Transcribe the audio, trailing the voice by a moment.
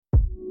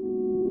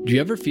Do you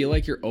ever feel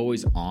like you're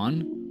always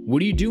on?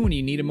 What do you do when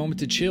you need a moment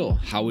to chill?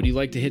 How would you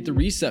like to hit the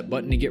reset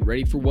button to get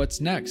ready for what's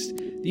next?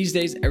 These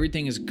days,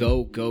 everything is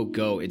go, go,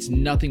 go. It's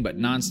nothing but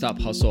nonstop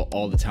hustle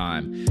all the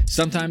time.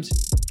 Sometimes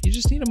you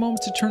just need a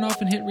moment to turn off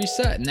and hit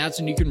reset, and that's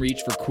when you can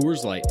reach for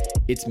Coors Light.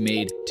 It's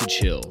made to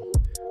chill.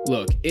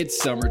 Look, it's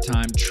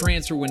summertime,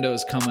 transfer window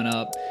is coming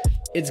up.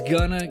 It's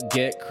gonna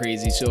get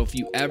crazy, so if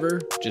you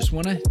ever just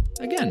wanna,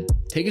 again,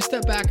 take a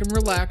step back and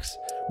relax,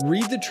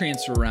 read the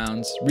transfer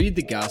rounds, read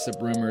the gossip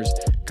rumors,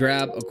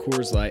 grab a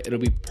Coors Light. It'll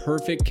be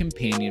perfect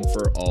companion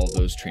for all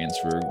those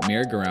transfer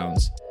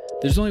merry-go-rounds.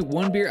 There's only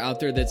one beer out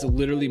there that's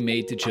literally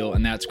made to chill,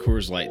 and that's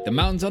Coors Light. The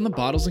mountains on the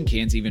bottles and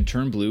cans even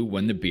turn blue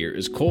when the beer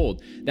is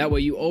cold. That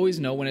way you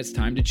always know when it's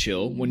time to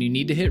chill. When you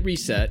need to hit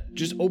reset,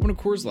 just open a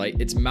Coors Light.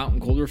 It's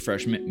mountain cold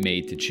refreshment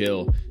made to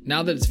chill.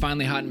 Now that it's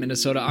finally hot in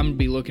Minnesota, I'm going to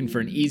be looking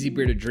for an easy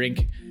beer to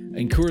drink,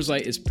 and Coors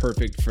Light is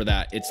perfect for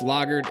that. It's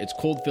lagered, it's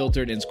cold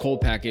filtered, and it's cold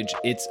packaged.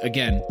 It's,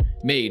 again,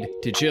 made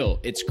to chill.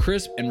 It's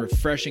crisp and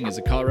refreshing as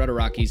the Colorado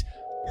Rockies.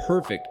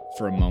 Perfect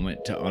for a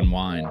moment to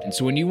unwind. And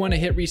so when you want to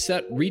hit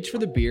reset, reach for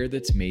the beer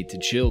that's made to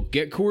chill.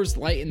 Get Coors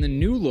Light in the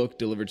new look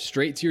delivered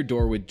straight to your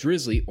door with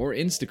Drizzly or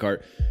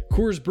Instacart.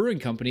 Coors Brewing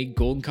Company,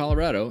 Golden,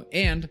 Colorado.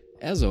 And,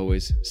 as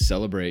always,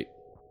 celebrate.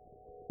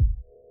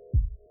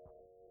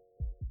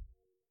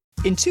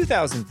 In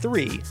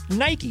 2003,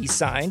 Nike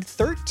signed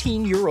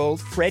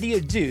 13-year-old Freddie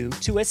Adu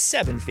to a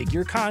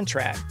 7-figure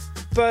contract.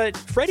 But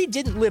Freddie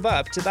didn't live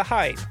up to the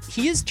hype.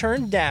 He has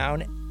turned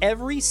down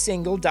every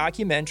single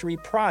documentary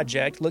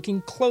project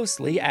looking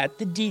closely at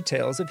the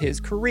details of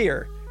his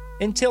career.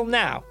 Until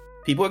now.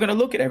 People are going to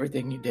look at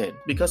everything you did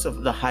because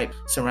of the hype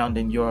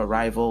surrounding your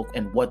arrival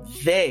and what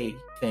they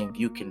think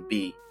you can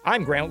be.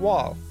 I'm Grant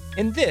Wall,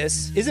 and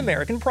this is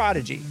American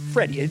Prodigy,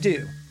 Freddie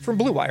Adu, from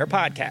Blue Wire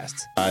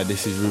Podcasts. Hi,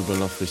 this is Ruben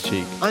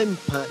Loftus-Cheek. I'm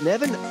Pat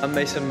Nevin. I'm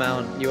Mason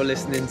Mount. You're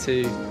listening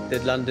to the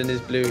London is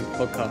Blue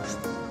podcast.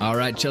 All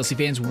right, Chelsea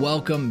fans,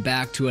 welcome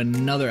back to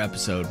another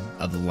episode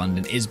of the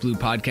London is Blue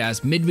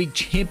podcast, midweek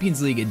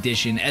Champions League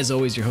edition. As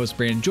always, your host,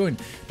 Brandon,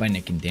 joined by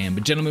Nick and Dan.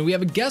 But gentlemen, we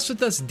have a guest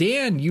with us.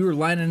 Dan, you were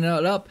lining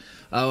it up.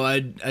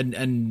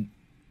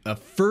 A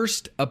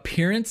first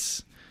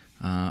appearance,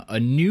 a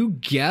new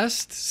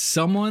guest,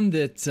 someone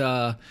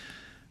that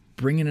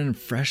bringing in a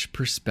fresh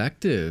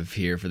perspective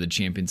here for the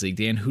Champions League.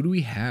 Dan, who do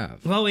we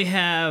have? Well, we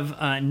have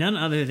none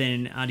other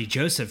than Adi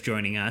Joseph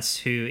joining us,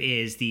 who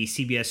is the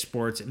CBS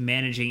Sports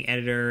managing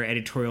editor,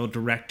 editorial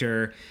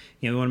director.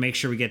 You know, we want to make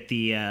sure we get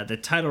the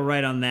title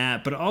right on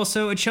that, but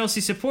also a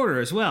Chelsea supporter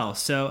as well.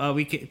 So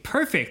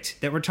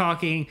perfect that we're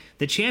talking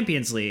the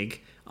Champions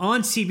League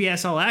on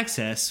CBS All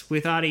Access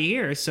with Adi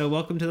here. So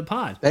welcome to the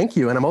pod. Thank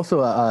you. And I'm also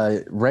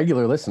a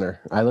regular listener.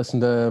 I listen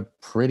to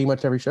pretty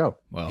much every show.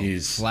 Well,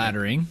 he's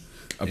flattering.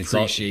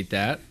 Appreciate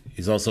that.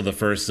 He's also the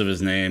first of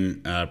his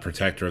name,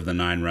 protector of the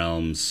 9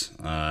 realms.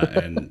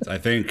 And I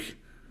think,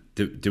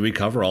 do we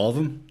cover all of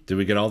them? Did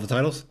we get all the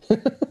titles?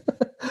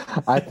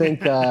 I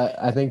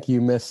think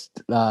you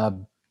missed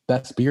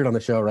best beard on the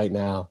show right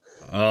now.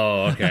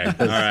 Oh, okay.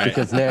 All right.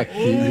 Because Nick,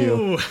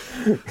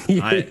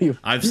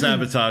 I've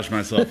sabotaged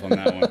myself on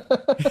that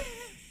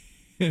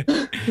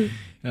one.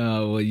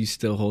 Well, you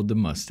still hold the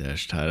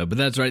mustache title. But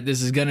that's right.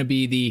 This is going to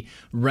be the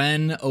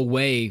Rennes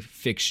away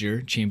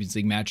fixture, Champions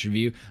League match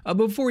review.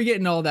 Before we get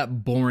into all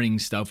that boring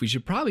stuff, we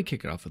should probably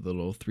kick it off with a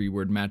little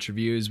 3-word match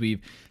review, as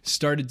we've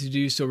started to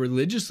do so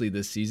religiously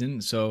this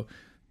season. So,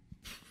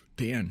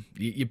 Dan,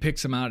 you pick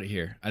some out of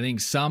here. I think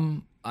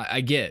some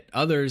I get,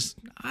 others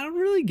I don't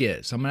really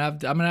get. So I'm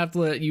gonna have to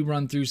let you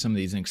run through some of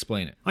these and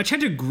explain it. I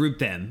tried to group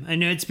them. I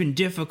know it's been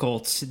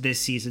difficult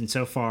this season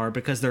so far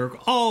because they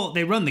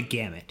run the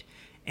gamut.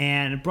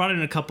 And brought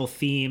in a couple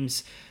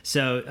themes.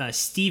 So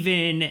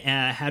Steven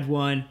had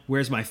one,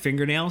 "Where's my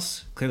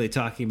fingernails?" Clearly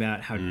talking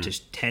about how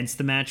just tense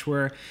the match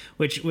were,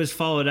 which was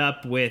followed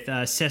up with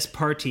Cesc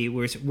Party,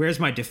 "Where's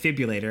my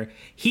defibrillator?"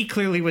 He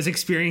clearly was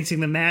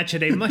experiencing the match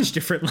at a much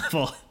different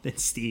level than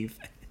Steve.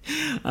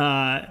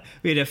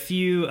 We had a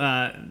few.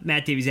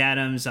 Matt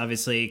Davies-Adams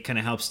obviously kind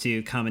of helps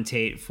to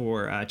commentate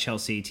for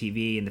Chelsea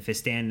TV and the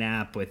Fistan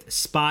app with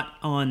Spot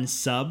on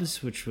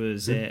Subs, which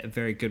was a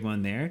very good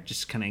one there.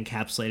 Just kind of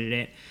encapsulated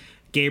it.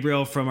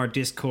 Gabriel from our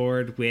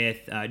Discord with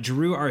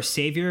Giroud our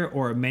savior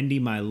or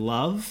Mendy my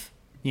love.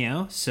 You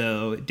know,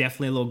 so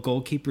definitely a little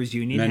goalkeepers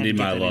union. Mendy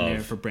my love in there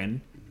for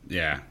Brendan.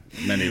 Yeah,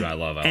 Mendy my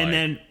love.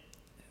 Then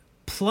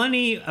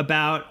plenty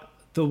about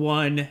the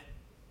one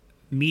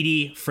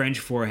meaty French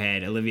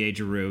forehead, Olivier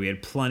Giroud. We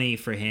had plenty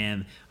for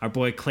him. Our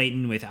boy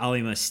Clayton with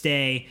Ali must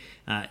stay.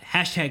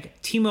 Hashtag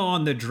Timo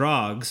on the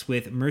Drogs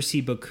with Merci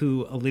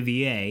beaucoup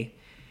Olivier.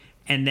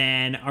 And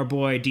then our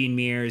boy Dean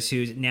Mears,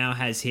 who now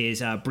has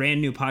his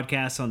brand new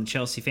podcast on the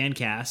Chelsea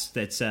Fancast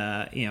that's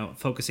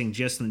focusing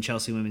just on the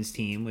Chelsea women's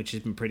team, which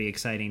has been pretty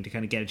exciting to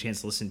kind of get a chance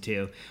to listen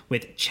to,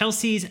 with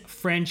Chelsea's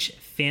French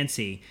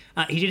Fancy.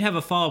 He did have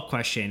a follow-up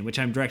question, which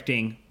I'm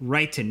directing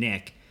right to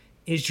Nick.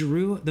 Is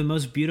Giroud the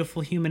most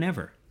beautiful human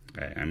ever?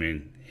 I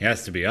mean, he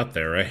has to be up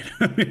there, right?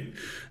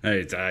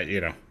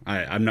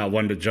 I'm not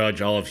one to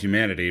judge all of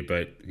humanity,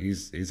 but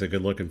he's a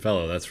good-looking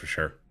fellow, that's for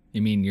sure.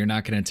 You mean you're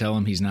not going to tell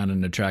him he's not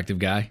an attractive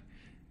guy?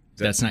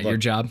 That's not your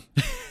job?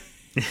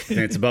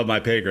 It's above my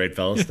pay grade,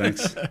 fellas.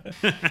 Thanks.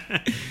 I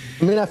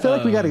mean, I feel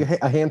like we got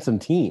a handsome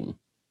team.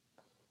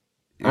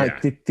 Yeah.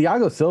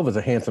 Thiago Silva's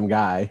a handsome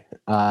guy.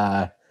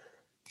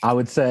 I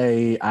would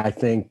say I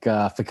think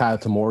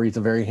Fikayo Tomori's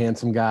a very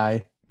handsome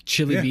guy.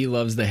 Chili B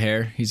loves the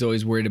hair. He's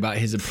always worried about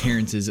his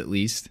appearances, at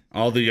least.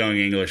 All the young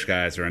English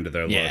guys are into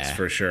their looks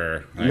for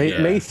sure.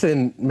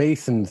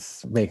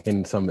 Mason's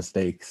making some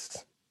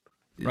mistakes.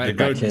 Right,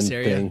 The right in this chin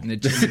area. thing. In the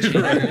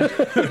chin area.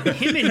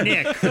 Him and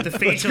Nick with the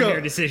facial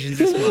hair decisions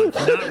this month.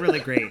 Not really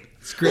great.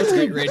 It's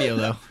great radio,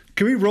 though.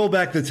 Can we roll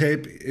back the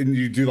tape and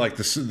you do like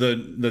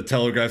the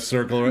telegraph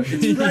circle?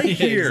 It's right Yeah,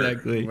 here.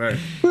 exactly. Right.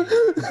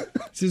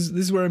 This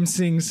is where I'm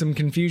seeing some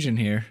confusion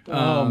here.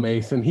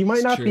 Mason. He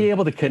might not true. be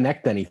able to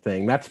connect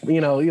anything. That's,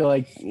 you're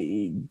like,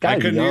 I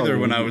couldn't either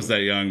when I was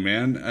that young,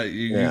 man.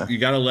 You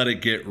got to let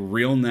it get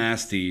real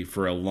nasty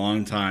for a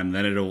long time.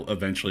 Then it'll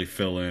eventually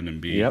fill in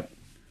and be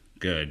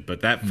good. But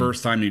that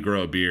first time you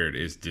grow a beard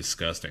is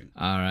disgusting.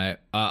 All right.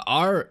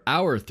 Our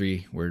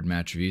 3-word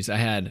match reviews. I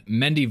had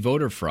Mendy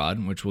voter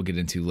fraud, which we'll get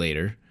into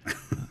later.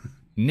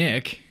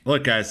 Nick.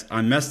 Look, guys,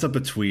 I messed up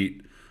a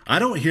tweet. I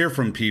don't hear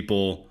from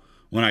people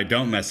when I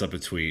don't mess up a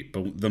tweet.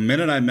 But the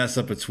minute I mess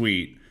up a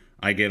tweet,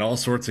 I get all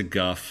sorts of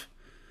guff.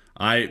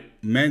 I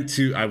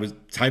was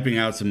typing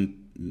out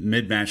some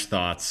mid-match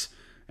thoughts,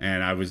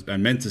 and I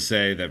meant to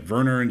say that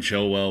Werner and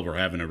Chilwell were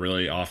having a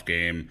really off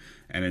game,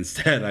 and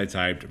instead I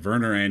typed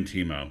Werner and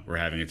Timo were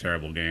having a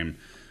terrible game,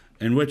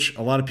 in which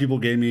a lot of people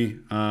gave me,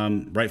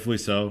 rightfully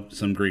so,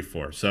 some grief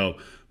for. So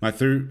my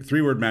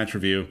three-word match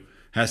review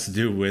has to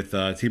do with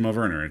Timo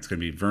Werner. It's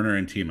going to be Werner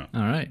and Timo.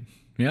 All right.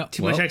 Yeah.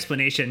 Too much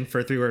explanation for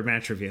a 3-word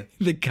match review.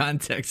 The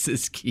context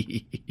is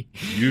key.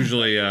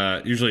 Usually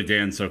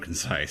Dan's so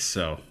concise,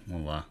 so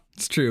we'll...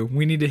 It's true.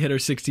 We need to hit our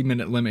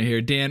 60-minute limit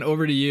here. Dan,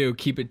 over to you.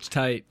 Keep it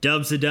tight.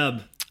 Dub's a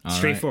dub. All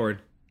Straightforward.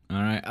 Right.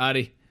 All right.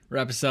 Adi,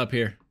 wrap us up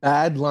here.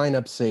 Bad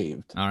lineup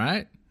saved. All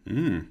right.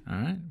 All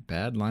right.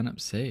 Bad lineup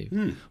save.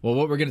 Well,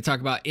 what we're going to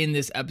talk about in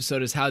this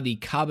episode is how the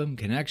Cobham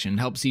connection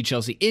helped see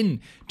Chelsea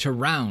into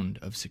round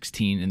of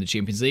 16 in the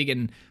Champions League,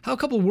 and how a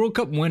couple of World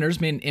Cup winners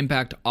made an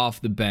impact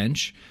off the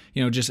bench.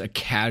 Just a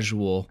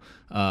casual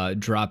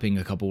dropping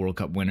a couple World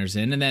Cup winners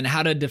in, and then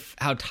how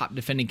top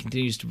defending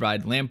continues to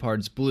ride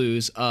Lampard's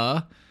Blues.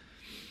 Dan,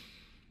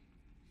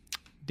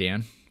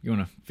 you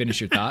want to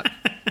finish your thought?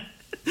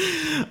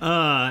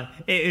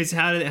 It's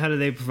how do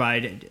they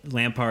provide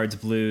Lampard's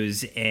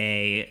Blues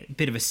a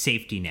bit of a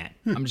safety net?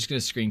 I'm just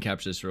gonna screen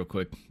capture this real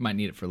quick. Might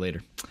need it for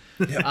later.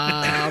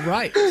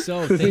 Right.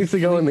 So This needs to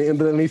go in the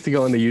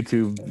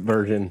YouTube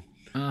version.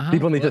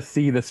 People need to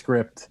see the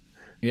script.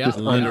 Yeah, Just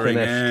Lettering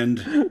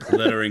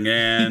unfinished.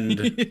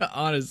 and Yeah,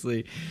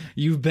 honestly,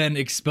 you've been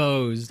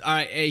exposed. All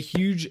right, a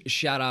huge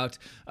shout out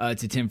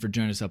to Tim for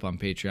joining us up on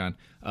Patreon.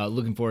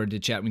 Looking forward to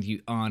chatting with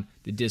you on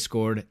the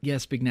Discord.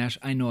 Yes, Big Nash,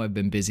 I know I've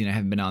been busy and I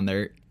haven't been on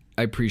there.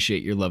 I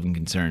appreciate your love and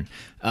concern.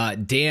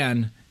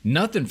 Dan,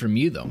 nothing from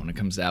you, though, when it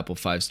comes to Apple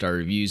 5-star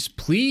reviews.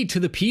 Plea to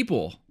the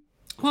people.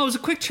 Well, it was a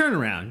quick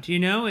turnaround,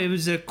 It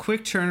was a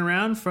quick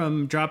turnaround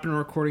from dropping a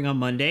recording on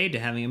Monday to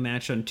having a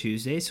match on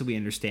Tuesday, so we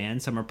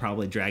understand some are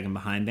probably dragging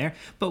behind there.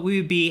 But we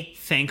would be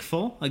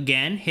thankful,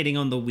 again, hitting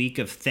on the week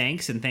of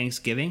thanks and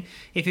Thanksgiving,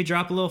 if you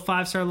drop a little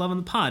 5-star love on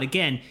the pod.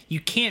 Again, you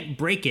can't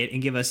break it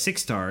and give us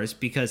 6 stars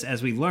because,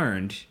 as we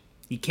learned,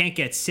 you can't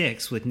get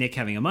 6 with Nick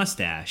having a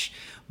mustache.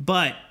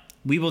 But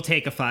we will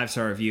take a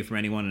 5-star review from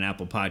anyone on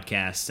Apple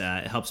Podcasts.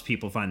 It helps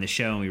people find the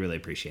show, and we really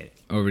appreciate it.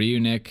 Over to you,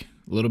 Nick.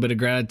 A little bit of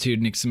gratitude,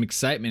 Nick, some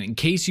excitement. In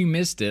case you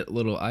missed it,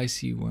 little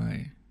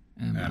ICYMI.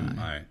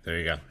 There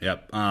you go.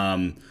 Yep.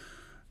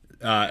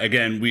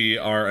 Again, we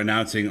are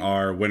announcing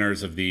our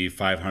winners of the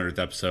 500th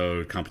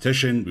episode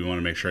competition. We want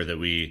to make sure that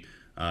we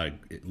at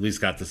least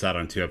got this out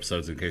on 2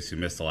 episodes in case you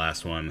missed the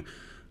last one.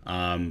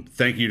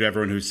 Thank you to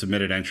everyone who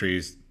submitted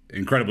entries.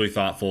 Incredibly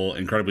thoughtful,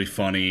 incredibly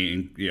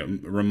funny,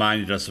 and,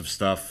 reminded us of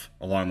stuff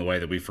along the way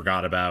that we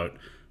forgot about.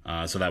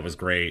 So that was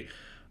great.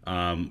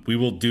 We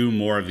will do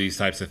more of these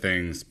types of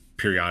things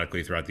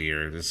periodically throughout the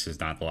year. This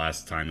is not the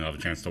last time you'll have a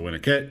chance to win a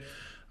kit.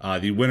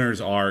 The winners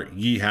are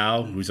Yi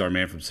Hao, who's our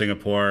man from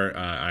Singapore.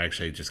 I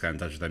actually just got in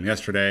touch with them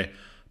yesterday.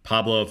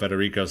 Pablo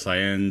Federico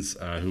Saenz,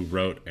 who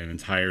wrote an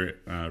entire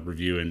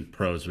review in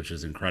prose, which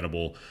is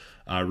incredible.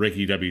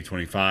 Ricky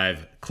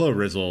W25, Chloe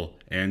Rizzle,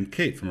 and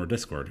Kate from our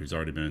Discord, who's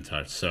already been in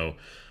touch. So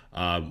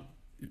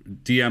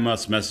DM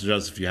us, message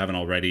us if you haven't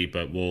already,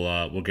 but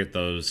we'll get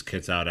those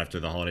kits out after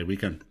the holiday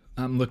weekend.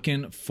 I'm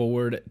looking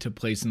forward to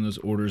placing those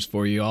orders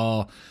for you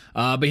all.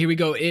 But here we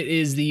go. It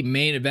is the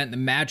main event, the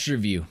match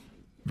review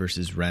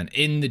versus Rennes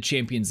in the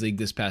Champions League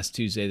this past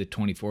Tuesday, the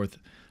 24th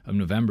of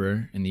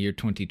November in the year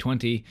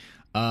 2020.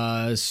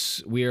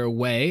 We are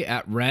away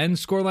at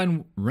Rennes.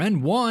 Scoreline,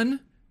 Rennes 1.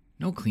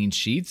 No clean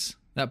sheets.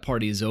 That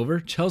party is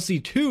over. Chelsea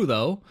 2,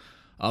 though,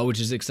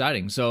 which is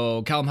exciting.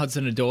 So Callum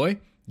Hudson-Odoi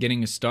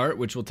getting a start,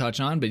 which we'll touch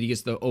on, but he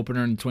gets the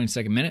opener in the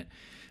 22nd minute.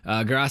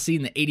 Guirassy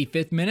in the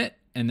 85th minute,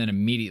 and then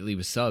immediately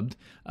was subbed.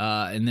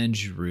 And then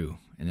Giroud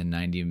in the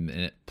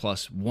 90-minute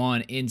plus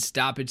one in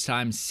stoppage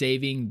time,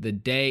 saving the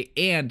day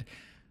and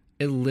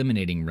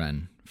eliminating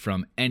Rennes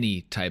from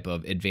any type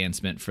of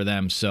advancement for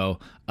them. So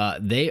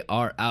they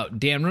are out.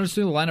 Dan, run us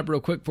through the lineup real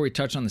quick before we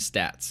touch on the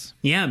stats.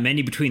 Yeah,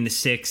 many between the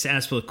six.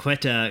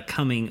 Azpilicueta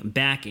coming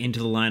back into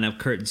the lineup,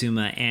 Kurt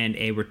Zuma, and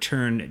a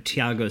return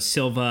Thiago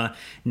Silva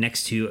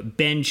next to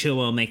Ben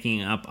Chilwell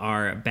making up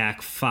our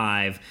back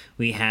five.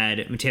 We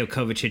had Mateo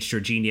Kovacic,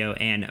 Jorginho,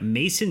 and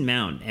Mason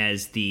Mount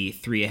as the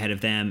three ahead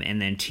of them,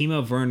 and then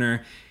Timo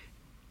Werner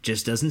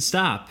just doesn't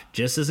stop,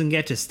 just doesn't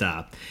get to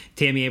stop.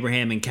 Tammy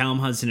Abraham and Callum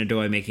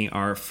Hudson-Odoi making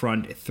our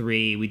front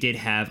three. We did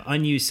have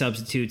unused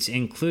substitutes,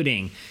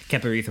 including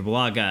Kepa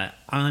Arrizabalaga,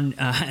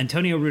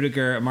 Antonio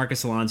Rudiger,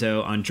 Marcus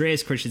Alonso,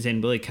 Andreas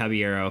Christensen, Willy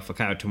Caballero,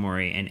 Fikayo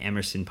Tomori, and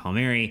Emerson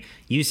Palmieri.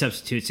 Used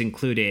substitutes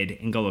included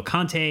N'Golo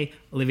Kante,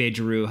 Olivier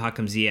Giroud,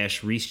 Hakim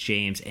Ziyech, Reece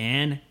James,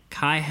 and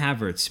Kai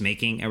Havertz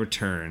making a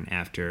return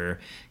after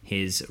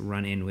his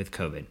run-in with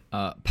COVID.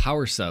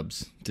 Power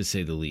subs, to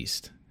say the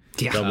least.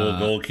 Yeah. Double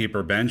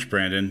goalkeeper bench,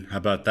 Brandon. How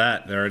about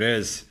that? There it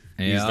is.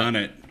 He's done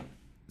it.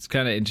 It's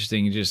kind of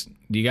interesting.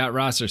 You got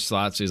roster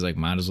slots, so he's like,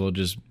 might as well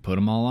just put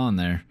them all on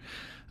there.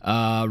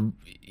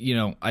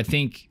 I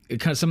think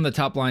kind of some of the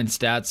top line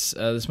stats,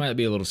 this might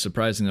be a little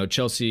surprising though.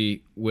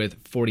 Chelsea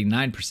with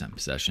 49%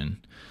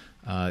 possession.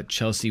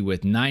 Chelsea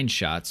with 9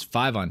 shots,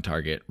 5 on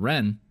target.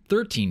 Rennes,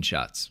 13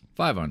 shots,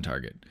 5 on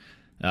target.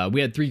 We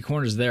had 3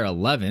 corners there,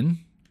 11.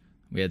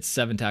 We had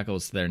 7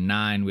 tackles to their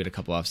 9. We had a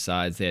couple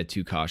offsides. They had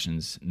 2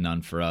 cautions,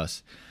 none for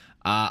us.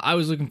 I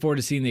was looking forward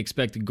to seeing the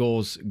expected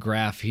goals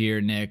graph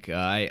here, Nick.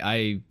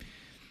 I'm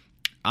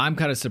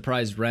kind of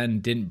surprised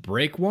Rennes didn't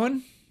break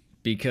one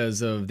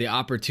because of the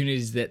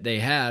opportunities that they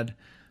had,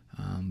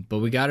 but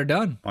we got her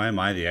done. Why am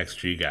I the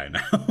XG guy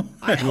now?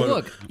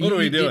 What are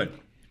we doing?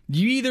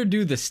 You either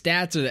do the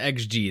stats or the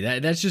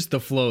XG. That's just the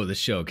flow of the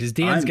show because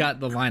Dan's got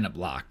the lineup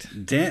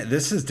locked. Dan,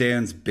 this is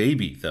Dan's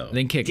baby, though.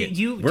 Then kick it.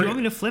 Do you want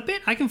me to flip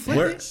it? I can flip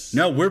it.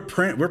 No, we're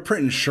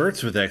printing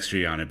shirts with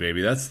XG on it,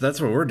 baby. That's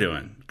what we're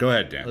doing. Go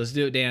ahead, Dan. Let's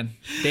do it, Dan.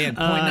 Dan,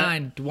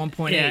 0.9 to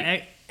 1.8.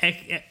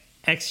 Yeah,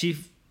 XG.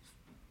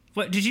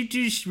 What did you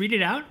just read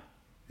it out?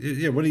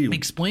 Yeah, what do you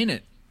explain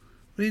it?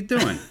 What are you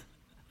doing?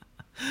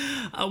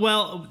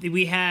 Well,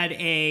 we had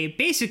a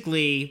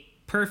basically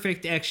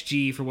perfect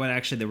XG for what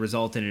actually the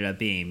result ended up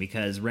being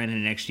because Rennes had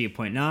an XG of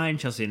 0.9,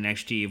 Chelsea had an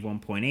XG of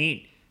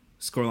 1.8,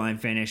 scoreline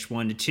finished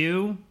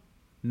 1-2.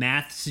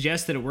 Math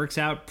suggests that it works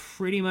out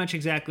pretty much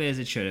exactly as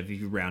it should if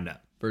you round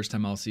up. First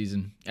time all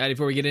season. Addy,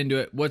 before we get into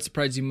it, what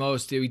surprised you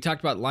most? We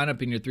talked about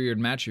lineup in your 3-year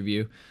match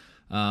review.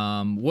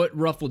 What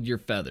ruffled your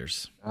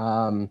feathers?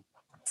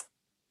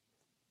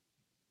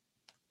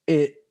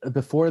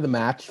 Before the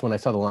match, when I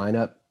saw the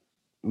lineup,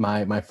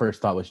 my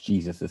first thought was,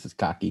 Jesus, this is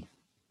cocky.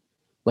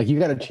 Like, you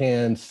got a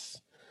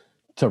chance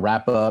to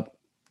wrap up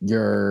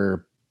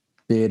your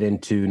bid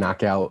into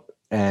knockout,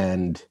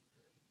 and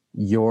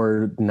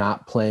you're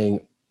not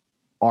playing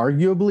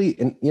arguably.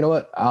 And you know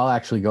what? I'll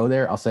actually go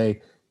there. I'll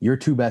say your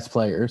 2 best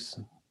players.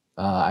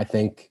 I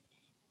think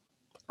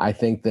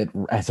that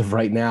as of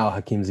right now,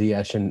 Hakim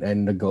Ziyech and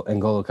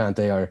N'Golo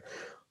Kante are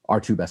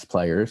our 2 best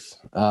players.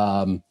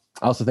 I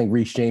also think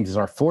Reece James is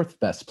our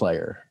 4th best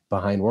player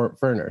behind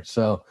Werner.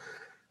 So,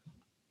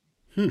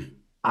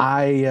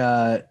 I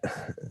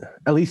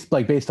at least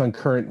like based on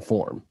current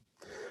form,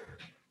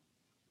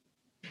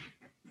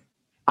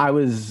 I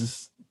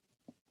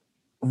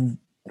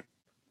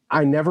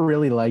never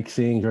really like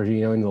seeing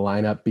Jorginho in the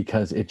lineup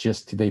because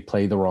they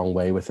play the wrong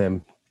way with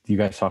him. You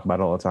guys talk about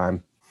it all the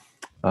time.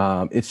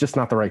 It's just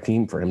not the right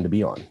team for him to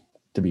be on,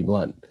 to be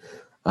blunt.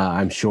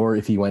 I'm sure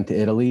if he went to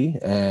Italy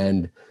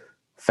and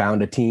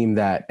found a team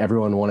that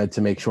everyone wanted to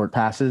make short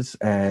passes,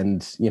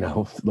 and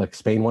like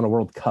Spain won a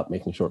World Cup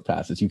making short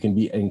passes. You can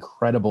be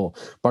incredible.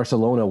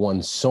 Barcelona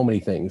won so many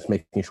things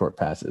making short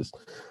passes.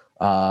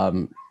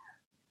 You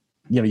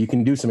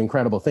can do some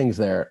incredible things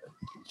there.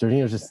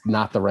 Jorginho's just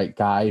not the right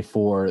guy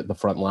for the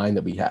front line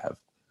that we have,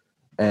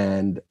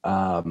 and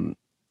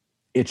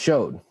it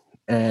showed.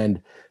 And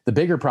the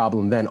bigger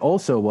problem then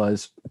also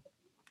was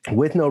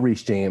with no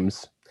Reece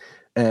James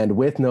and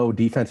with no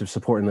defensive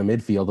support in the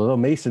midfield, although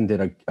Mason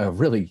did a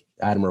really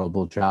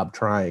admirable job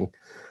trying,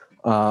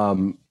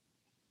 Chilwell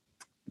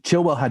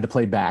had to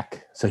play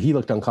back, so he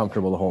looked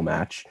uncomfortable the whole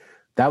match.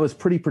 That was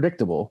pretty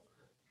predictable.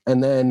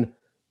 And then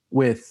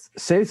with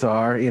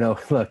Cesar,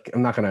 look,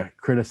 I'm not going to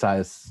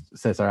criticize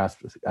Cesar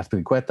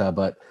Azpilicueta,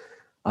 but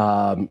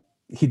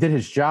he did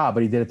his job,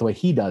 but he did it the way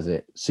he does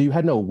it. So you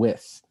had no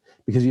width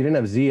because you didn't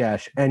have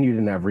Ziyech and you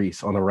didn't have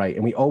Reece on the right,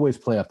 and we always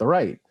play up the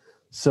right.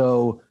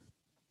 So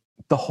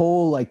the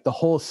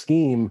whole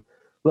scheme,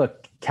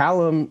 look,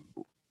 Callum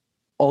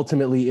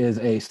ultimately is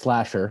a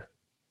slasher.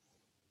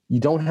 You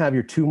don't have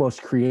your 2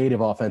 most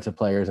creative offensive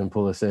players in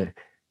Pulisic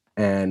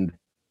and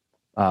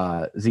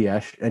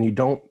Ziyech, and you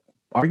don't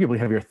arguably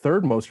have your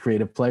 3rd most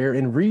creative player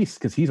in Reece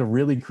because he's a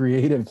really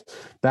creative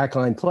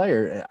backline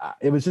player.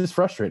 It was just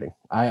frustrating.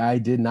 I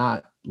did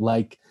not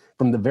like,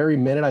 from the very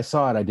minute I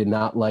saw it, I did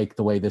not like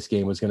the way this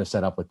game was going to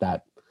set up with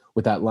that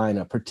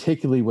lineup,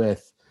 particularly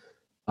with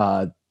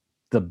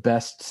the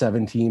best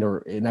 17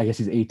 and I guess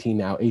he's 18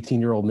 now,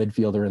 18-year-old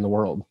midfielder in the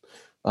world.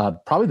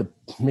 Probably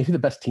maybe the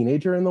best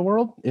teenager in the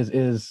world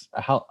is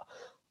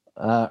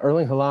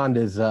Erling Haaland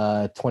is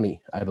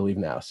 20, I believe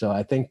now. So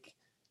I think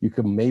you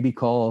could maybe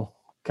call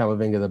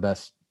Camavinga the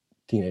best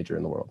teenager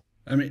in the world.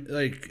 I mean,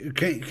 like,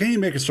 can you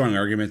make a strong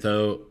argument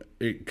though?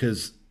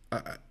 Because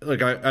I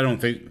don't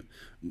think.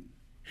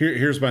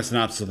 Here's my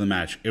synopsis of the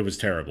match. It was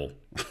terrible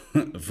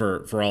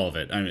for all of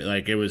it. I mean,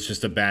 like, it was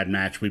just a bad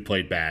match. We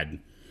played bad,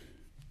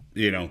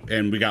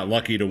 and we got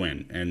lucky to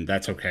win, and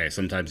that's okay.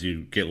 Sometimes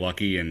you get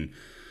lucky, and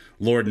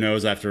Lord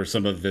knows after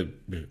some of the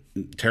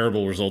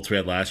terrible results we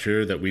had last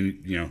year that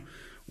we,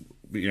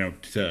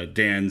 to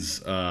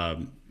Dan's,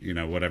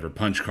 whatever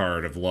punch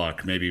card of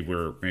luck, maybe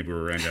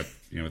we're end up,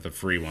 with a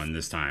free one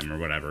this time or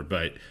whatever.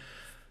 But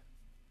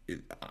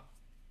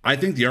I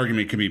think the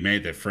argument can be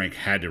made that Frank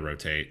had to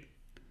rotate.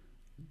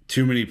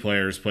 Too many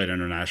players played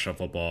international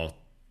football.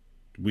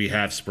 We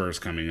have Spurs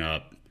coming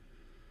up.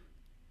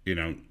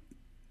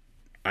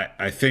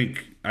 I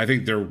think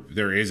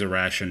there is a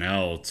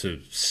rationale to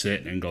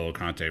sit N'Golo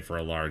Kante for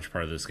a large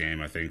part of this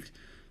game. I think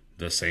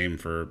the same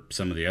for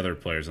some of the other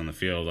players on the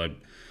field.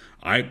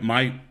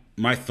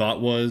 My thought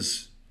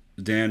was,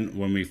 Dan,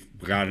 when we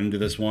got into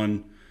this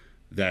one,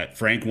 that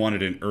Frank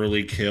wanted an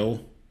early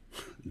kill,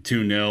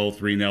 2-0,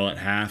 3-0 at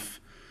half,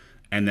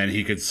 and then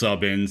he could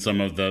sub in some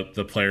of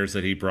the players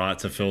that he brought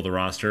to fill the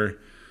roster,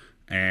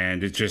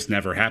 and it just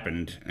never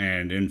happened.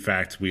 And in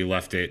fact, we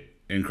left it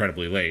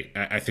incredibly late.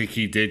 I think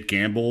he did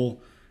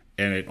gamble,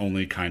 and it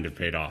only kind of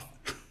paid off.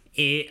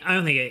 I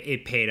don't think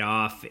it paid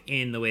off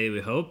in the way that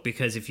we hoped,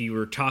 because if you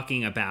were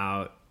talking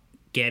about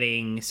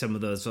getting some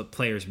of those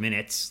players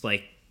minutes,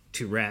 like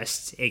to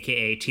rest,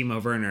 aka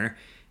Timo Werner,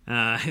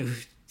 who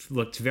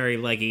looked very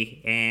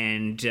leggy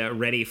and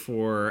ready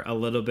for a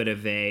little bit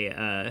of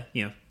a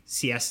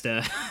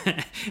siesta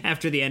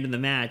after the end of the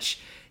match,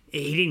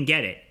 he didn't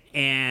get it.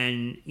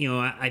 And,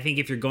 I think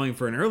if you're going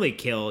for an early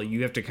kill,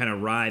 you have to kind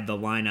of ride the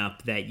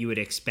lineup that you would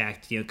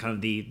expect, kind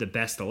of the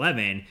best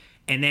 11.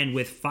 And then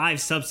with 5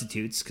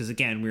 substitutes, because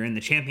again, we're in the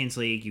Champions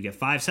League, you get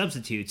 5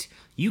 substitutes,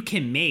 you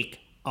can make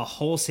a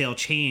wholesale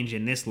change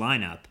in this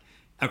lineup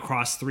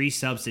across 3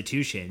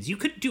 substitutions. You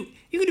could do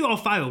all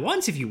 5 at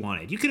once if you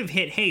wanted. You could have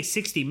hit, hey,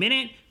 60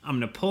 minute, I'm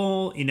going to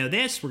pull,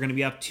 this, we're going to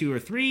be up 2 or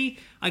 3.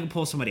 I can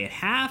pull somebody at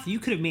half. You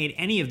could have made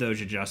any of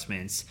those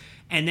adjustments.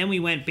 And then we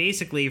went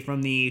basically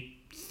from the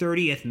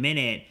 30th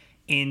minute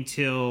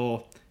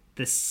until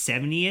the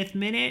 75th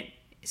minute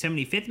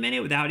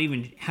without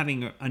even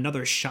having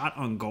another shot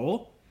on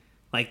goal.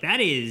 Like, that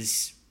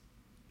is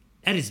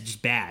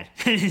just bad.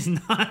 That is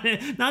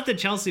not the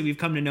Chelsea we've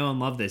come to know and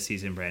love this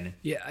season, Brandon.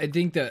 Yeah, I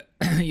think that,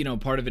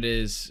 part of it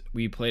is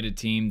we played a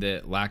team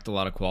that lacked a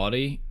lot of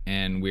quality,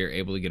 and we were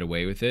able to get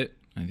away with it.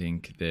 I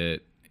think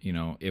that,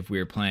 if we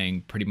were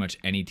playing pretty much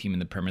any team in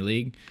the Premier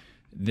League,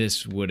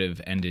 this would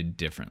have ended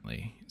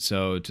differently.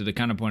 So to the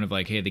kind of point of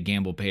like, hey, the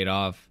gamble paid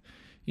off,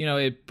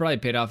 it probably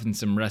paid off in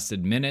some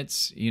rested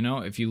minutes.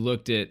 If you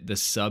looked at the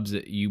subs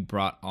that you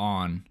brought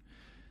on,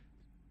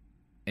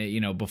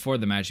 before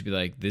the match, you'd be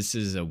like, this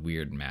is a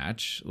weird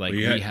match. Like,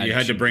 you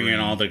had to bring in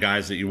all the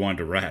guys that you wanted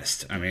to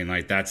rest. I mean,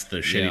 like, that's the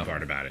shitty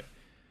part about it.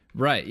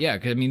 Right, yeah,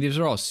 because, these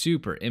are all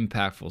super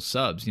impactful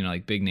subs,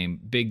 like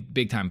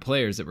big time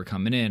players that were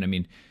coming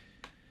in.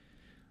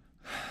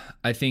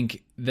 I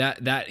think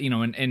that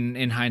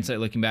in hindsight,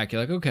 looking back,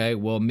 you're like, okay,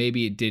 well,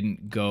 maybe it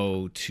didn't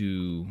go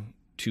to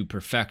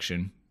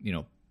perfection,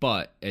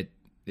 but it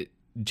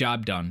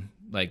job done,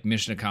 like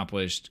mission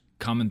accomplished,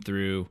 coming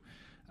through.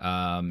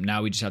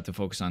 Now we just have to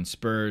focus on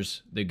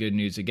Spurs. The good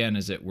news again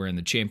is that we're in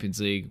the Champions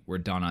League. We're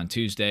done on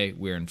Tuesday.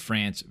 We're in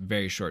France,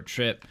 very short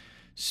trip.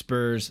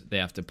 Spurs, they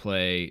have to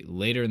play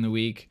later in the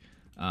week.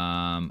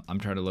 I'm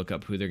trying to look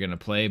up who they're going to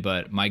play,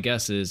 but my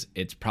guess is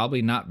it's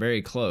probably not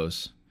very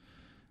close.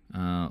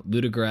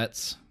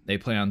 Ludogorets, they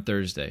play on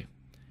Thursday.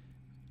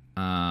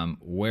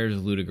 Where's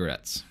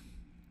Ludogorets?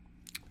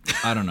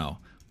 I don't know.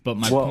 But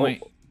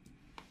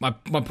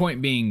my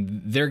point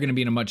being, they're going to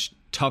be in a much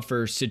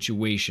tougher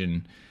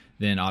situation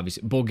than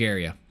obviously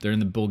Bulgaria. They're in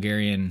the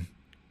Bulgarian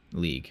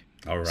league.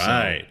 All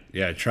right. So,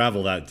 yeah,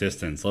 travel that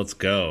distance. Let's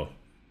go.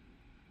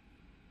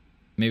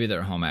 Maybe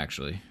they're home,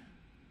 actually.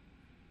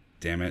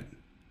 Damn it.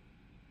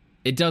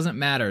 It doesn't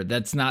matter.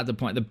 That's not the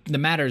point. The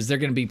matter is they're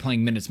going to be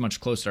playing minutes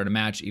much closer to a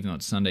match, even though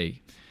it's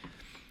Sunday.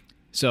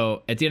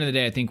 So at the end of the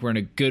day, I think we're in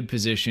a good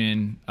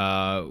position.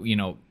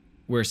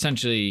 We're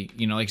essentially,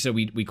 like I said,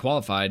 we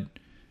qualified.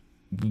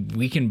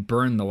 We can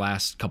burn the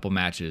last couple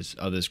matches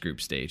of this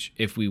group stage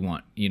if we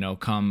want.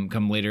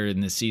 Come later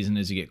in this season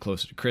as you get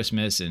closer to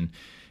Christmas and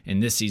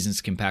this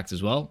season's compact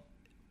as well.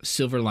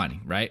 Silver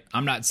lining, right?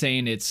 I'm not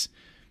saying it's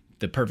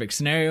the perfect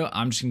scenario.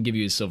 I'm just gonna give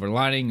you a silver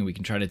lining, and we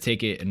can try to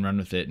take it and run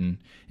with it and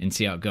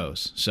see how it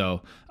goes.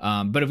 So,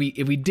 but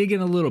if we dig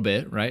in a little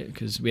bit, right?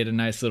 Because we had a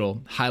nice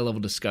little high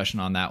level discussion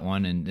on that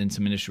one, and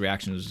some initial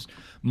reactions.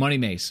 Money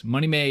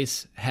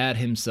Mace had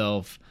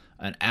himself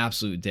an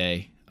absolute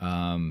day.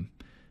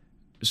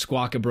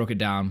 Squawka broke it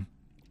down.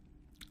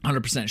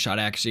 100% shot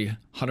accuracy,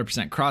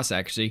 100% cross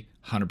accuracy,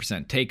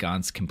 100%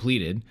 take-ons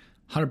completed,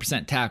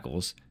 100%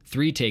 tackles,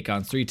 3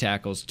 take-ons, 3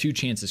 tackles, 2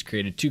 chances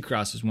created, 2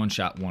 crosses, 1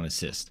 shot, 1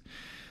 assist.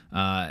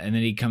 And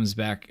then he comes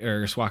back,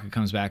 or Swaka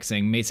comes back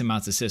saying Mason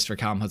Mount's assist for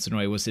Callum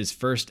Hudson-Odoi was his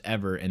first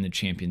ever in the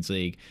Champions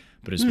League,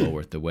 but it's well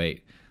worth the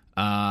wait.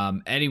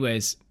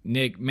 Anyways,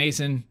 Nick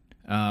Mason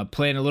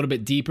playing a little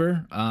bit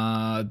deeper,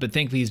 but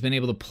thankfully he's been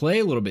able to play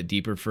a little bit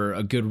deeper for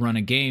a good run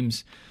of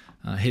games.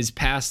 His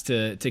pass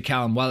to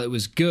Callum, while it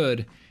was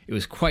good, it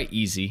was quite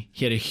easy.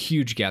 He had a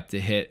huge gap to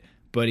hit,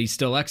 but he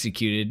still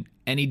executed,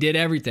 and he did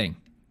everything.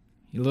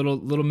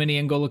 Little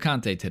mini N'Golo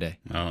Kante today.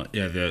 Well,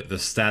 yeah, the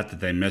stat that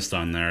they missed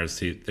on there is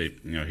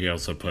he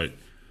also put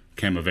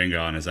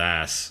Camavinga on his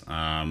ass,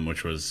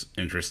 which was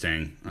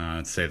interesting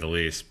to say the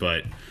least,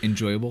 but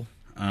enjoyable.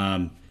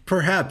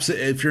 Perhaps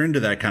if you're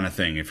into that kind of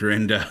thing, if you're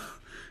into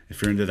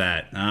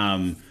that.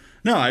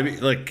 No, I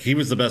mean, like, he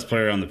was the best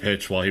player on the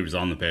pitch while he was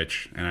on the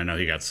pitch, and I know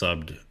he got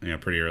subbed,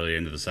 pretty early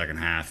into the second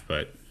half,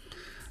 but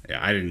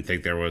yeah, I didn't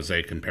think there was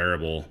a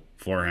comparable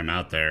for him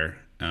out there.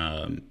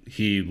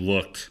 He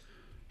looked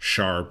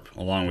sharp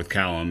along with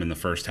Callum in the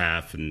first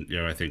half, and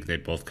I think they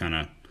both kind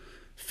of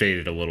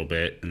faded a little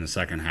bit in the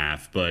second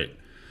half, but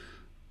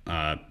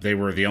they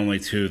were the only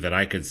two that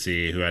I could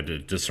see who had a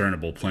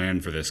discernible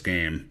plan for this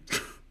game.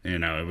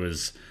 It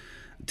was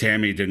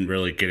Tammy didn't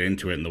really get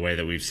into it in the way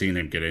that we've seen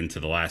him get into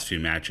the last few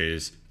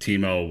matches.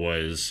 Timo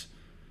was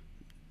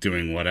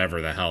doing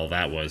whatever the hell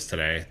that was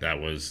today. That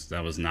was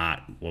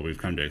not what we've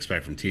come to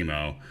expect from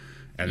Timo.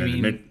 And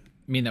you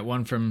mean that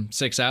one from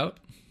 6 out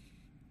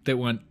that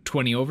went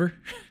 20 over?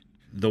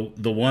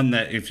 The one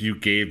that if you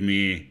gave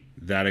me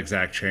that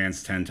exact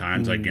chance 10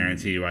 times, I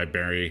guarantee you I'd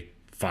bury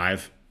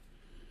 5.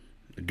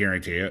 I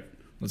guarantee it.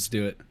 Let's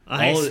do it.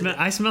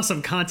 I smell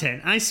some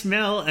content. I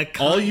smell a content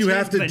all you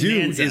have to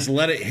bonanza. do is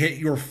let it hit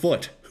your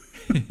foot.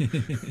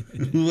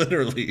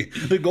 Literally.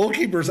 The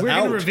goalkeeper's out. We're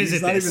going to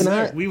revisit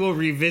this. We will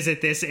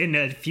revisit this in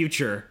the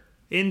future.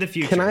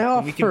 Can I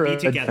offer we can be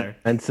together.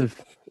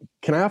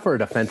 Can I offer a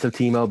defensive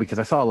Timo? Because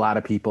I saw a lot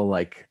of people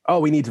like,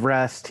 oh, he needs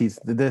rest. He's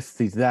this,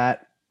 he's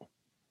that.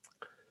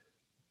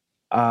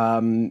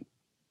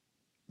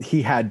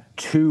 He had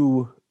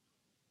 2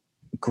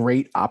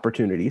 great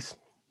opportunities.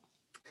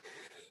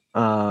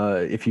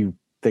 If you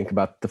think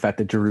about the fact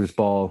that Giroud's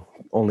ball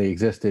only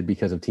existed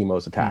because of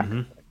Timo's attack.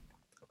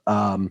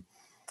 Mm-hmm.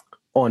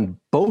 On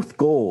both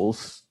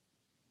goals,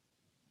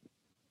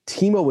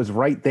 Timo was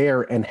right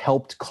there and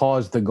helped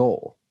cause the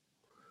goal.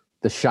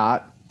 The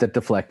shot that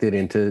deflected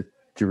into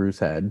Giroud's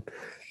head.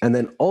 And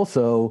then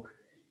also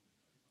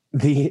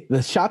the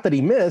shot that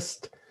he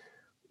missed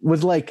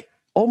was like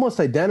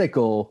almost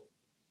identical,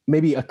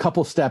 maybe a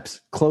couple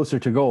steps closer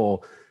to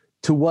goal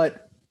to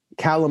what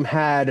Callum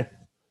had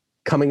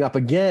coming up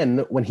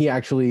again when he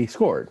actually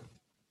scored.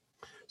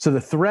 So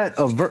the threat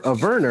of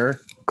Werner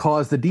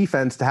caused the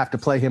defense to have to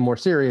play him more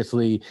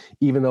seriously,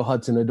 even though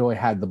Hudson-Odoi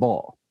had the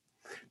ball.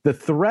 The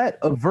threat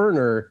of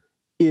Werner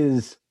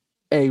is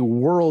a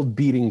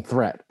world-beating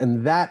threat,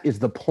 and that is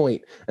the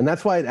point. And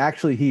that's why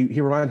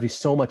he reminds me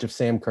so much of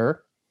Sam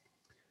Kerr.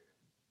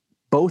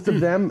 Both of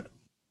them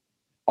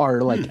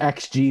are like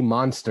XG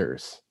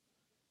monsters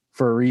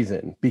for a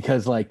reason,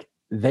 because like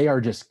they are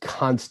just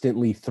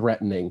constantly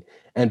threatening,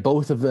 and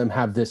both of them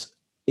have this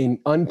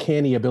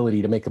uncanny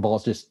ability to make the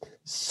balls just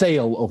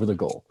sail over the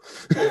goal.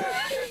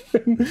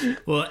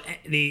 Well,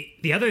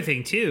 the other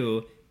thing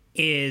too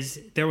is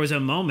there was a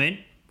moment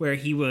where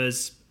he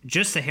was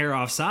just a hair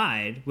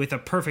offside with a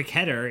perfect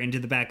header into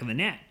the back of the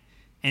net.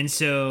 And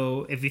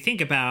so if you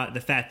think about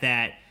the fact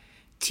that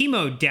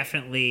Timo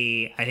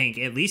definitely, I think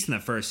at least in the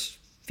first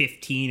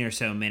 15 or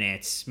so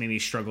minutes, maybe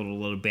struggled a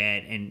little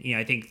bit. And,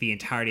 I think the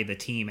entirety of the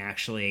team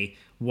actually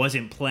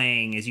wasn't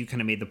playing, as you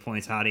kind of made the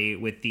points, Hadi,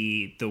 with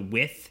the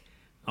width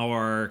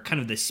or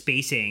kind of the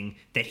spacing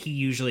that he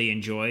usually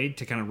enjoyed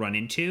to kind of run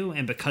into.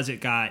 And because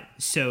it got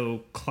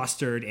so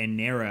clustered and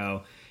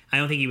narrow, I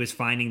don't think he was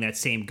finding that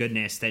same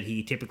goodness that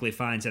he typically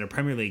finds at a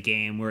Premier League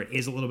game where it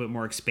is a little bit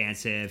more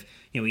expansive.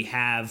 We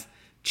have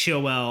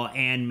Chilwell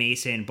and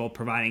Mason both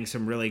providing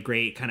some really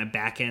great kind of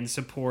back end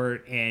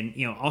support. And,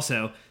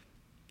 also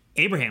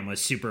Abraham was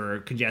super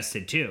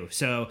congested too.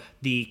 So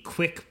the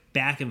quick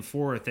back and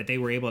forth that they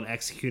were able to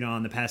execute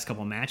on the past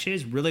couple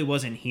matches really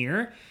wasn't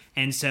here.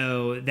 And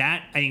so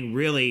that, I think,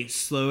 really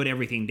slowed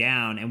everything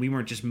down, and we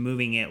weren't just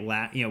moving it,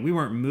 we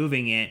weren't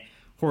moving it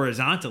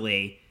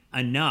horizontally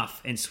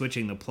enough and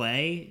switching the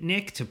play,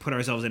 Nick, to put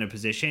ourselves in a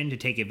position to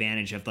take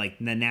advantage of like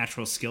the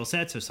natural skill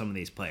sets of some of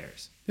these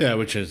players. Yeah,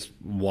 which is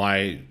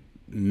why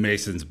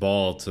Mason's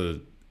ball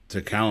to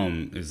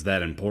Callum is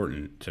that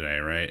important today,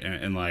 right?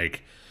 And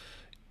like,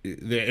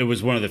 it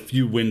was one of the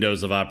few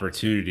windows of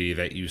opportunity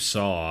that you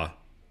saw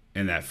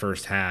in that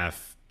first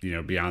half,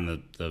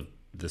 beyond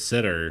the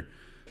sitter,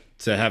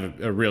 to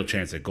have a real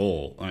chance at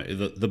goal.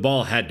 The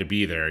ball had to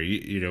be there.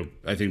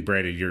 I think,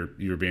 Brady,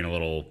 you were being a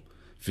little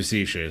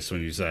facetious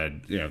when you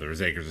said, there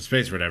was acres of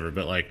space or whatever,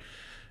 but like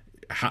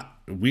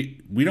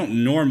we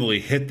don't normally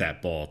hit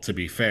that ball, to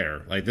be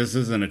fair. Like, this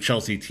isn't a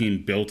Chelsea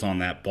team built on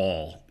that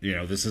ball.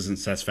 This isn't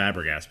Cesc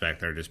Fabregas back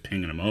there just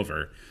pinging them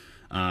over.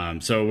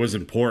 So it was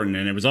important,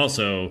 and it was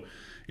also,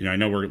 I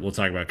know we'll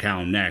talk about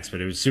Callum next,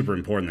 but it was super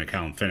important that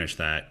Callum finished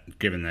that,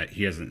 given that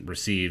he hasn't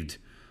received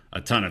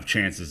a ton of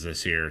chances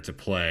this year to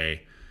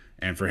play,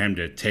 and for him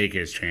to take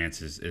his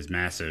chances is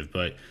massive.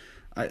 But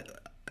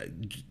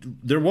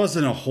there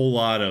wasn't a whole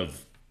lot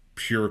of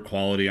pure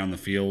quality on the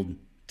field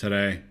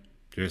today.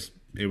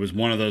 It was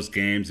one of those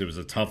games. It was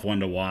a tough one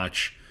to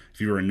watch.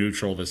 If you were a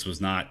neutral, this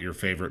was not your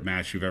favorite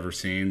match you've ever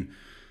seen.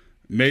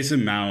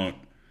 Mason Mount,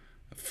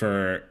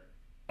 for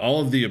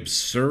all of the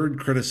absurd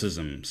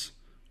criticisms,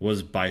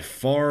 was by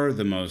far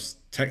the most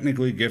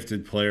technically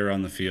gifted player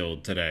on the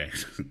field today.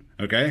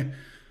 Okay?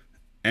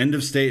 End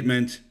of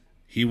statement.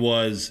 He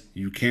was.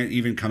 You can't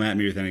even come at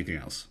me with anything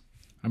else.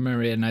 I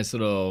remember he had nice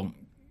little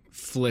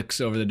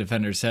flicks over the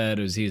defender's head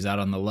as he was out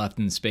on the left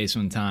in space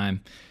one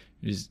time.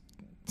 It's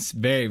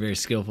very, very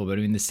skillful. But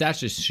I mean, the stats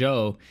just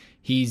show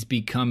he's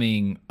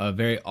becoming a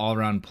very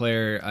all-around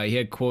player. He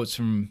had quotes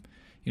from,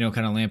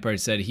 kind of Lampard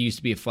said he used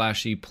to be a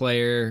flashy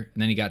player,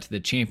 and then he got to the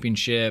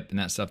championship, and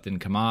that stuff didn't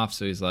come off.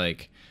 So he's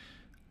like,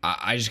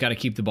 I just got to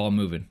keep the ball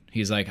moving.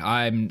 He's like,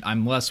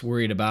 I'm less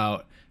worried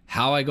about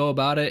how I go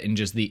about it and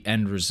just the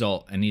end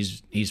result. And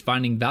he's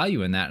finding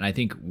value in that. And I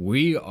think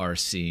we are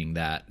seeing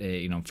that,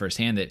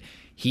 firsthand, that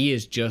he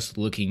is just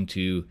looking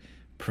to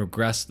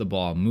progress the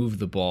ball, move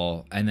the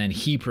ball, and then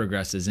he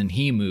progresses and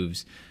he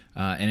moves.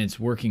 And it's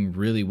working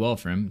really well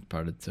for him.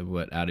 Part of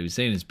what Adi was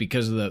saying is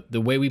because of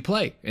the way we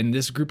play and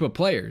this group of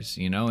players,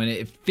 and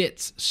it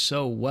fits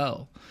so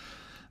well.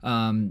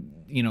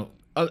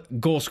 A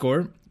goal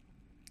scorer,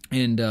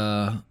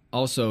 and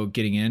also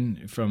getting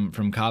in from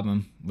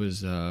Cobham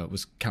was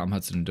Callum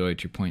Hudson-Odoi,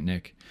 to your point,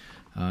 Nick.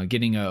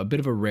 Getting a bit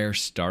of a rare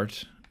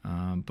start,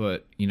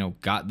 but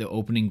got the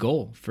opening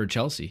goal for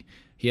Chelsea.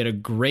 He had a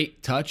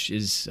great touch,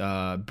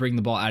 bring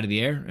the ball out of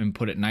the air and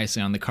put it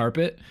nicely on the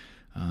carpet.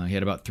 He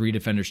had about 3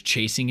 defenders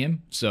chasing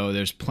him, so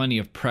there's plenty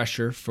of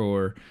pressure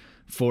for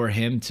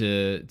him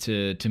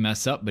to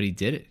mess up, but he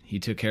did it. He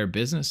took care of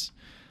business.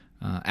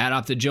 Add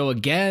off to Joe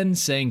again,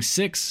 saying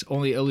 6.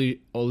 Only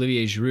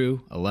Olivier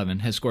Giroud, 11,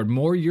 has scored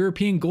more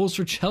European goals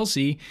for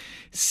Chelsea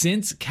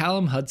since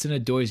Callum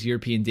Hudson-Odoi's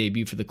European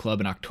debut for the club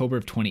in October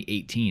of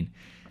 2018.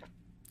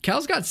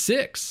 Cal's got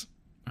 6.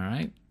 All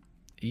right,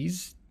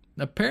 he's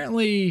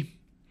apparently,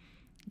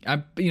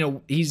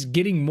 he's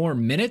getting more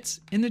minutes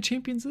in the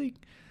Champions League,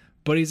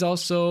 but he's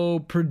also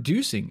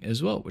producing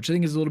as well, which I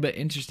think is a little bit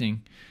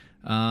interesting.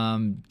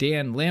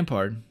 Dan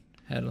Lampard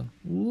had a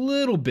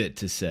little bit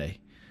to say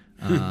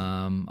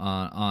on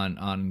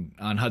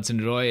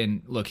Hudson-Odoi,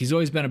 and look, he's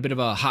always been a bit of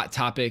a hot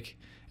topic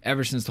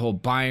ever since the whole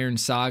Bayern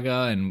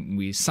saga, and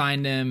we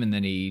signed him, and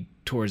then he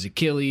tore his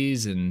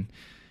Achilles, and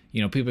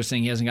people are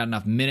saying he hasn't got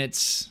enough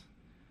minutes.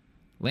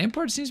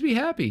 Lampard seems to be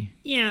happy.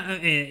 Yeah,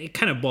 it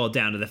kind of boiled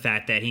down to the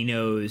fact that he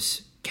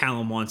knows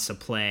Callum wants to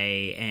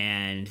play,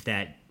 and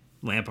that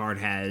Lampard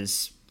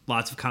has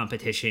lots of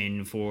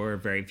competition for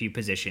very few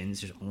positions.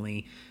 There's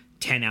only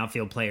 10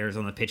 outfield players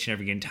on the pitch in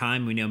every given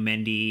time. We know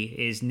Mendy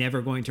is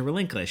never going to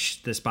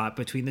relinquish the spot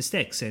between the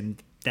sticks,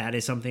 and that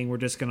is something we're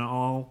just going to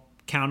all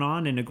count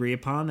on and agree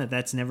upon,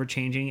 that's never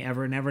changing,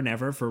 ever, never,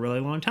 never, for a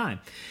really long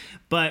time.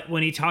 But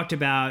when he talked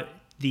about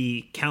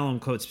the Callum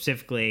quote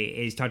specifically,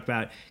 he's talked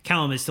about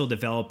Callum is still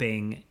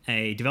developing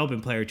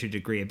player to a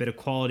degree. A bit of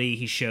quality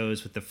he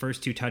shows with the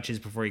first 2 touches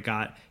before he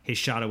got his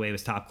shot away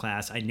was top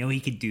class. I know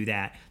he could do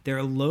that. There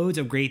are loads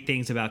of great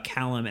things about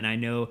Callum, and I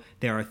know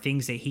there are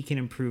things that he can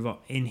improve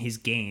in his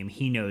game.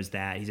 He knows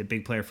that. He's a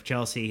big player for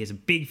Chelsea. He has a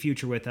big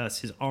future with us.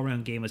 His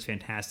all-around game was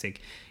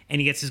fantastic, and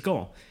he gets his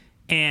goal.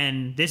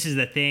 And this is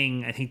the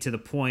thing, I think, to the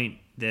point,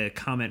 the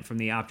comment from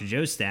the Opta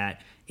Joe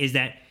stat, is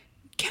that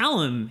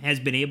Callum has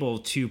been able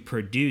to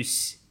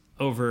produce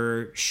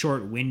over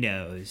short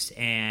windows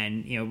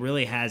and,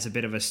 really has a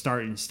bit of a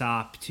start and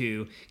stop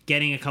to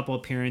getting a couple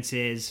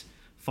appearances,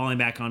 falling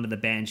back onto the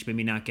bench,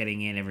 maybe not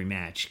getting in every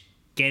match,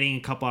 getting a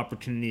couple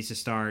opportunities to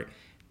start,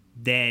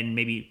 then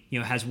maybe,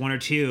 has 1 or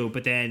 2,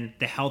 but then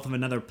the health of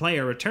another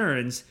player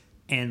returns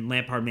and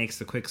Lampard makes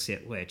the quick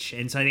switch.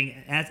 And so I think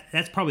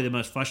that's probably the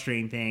most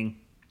frustrating thing,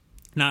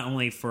 not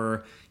only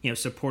for,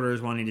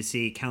 supporters wanting to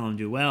see Callum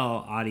do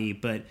well, Adi,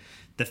 but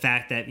the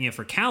fact that,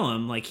 for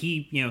Callum, like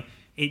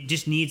it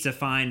just needs to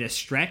find a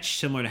stretch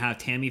similar to how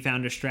Tammy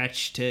found a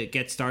stretch to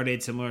get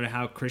started, similar to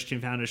how Christian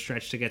found a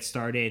stretch to get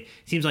started. It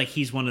seems like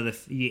he's one of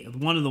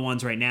the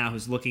ones right now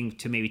who's looking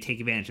to maybe take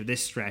advantage of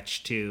this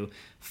stretch to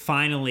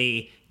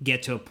finally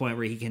get to a point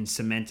where he can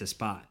cement a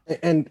spot.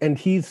 And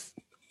he's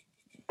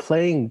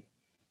playing,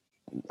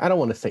 I don't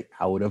want to say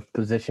out of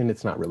position.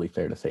 It's not really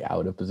fair to say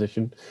out of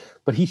position,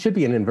 but he should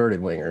be an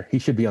inverted winger. He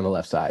should be on the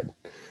left side.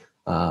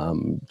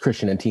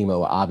 Christian and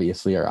Timo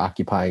obviously are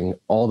occupying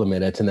all the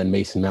minutes, and then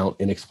Mason Mount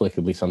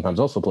inexplicably sometimes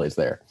also plays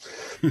there.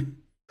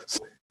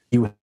 So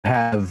you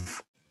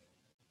have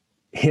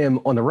him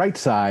on the right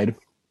side,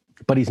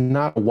 but he's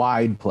not a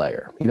wide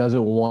player. He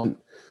doesn't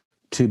want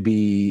to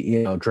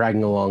be,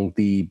 dragging along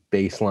the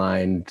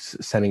baseline,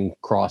 sending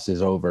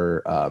crosses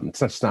over. It's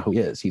just not who he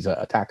is. He's an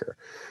attacker,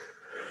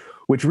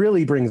 which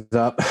really brings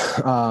up,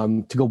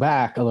 to go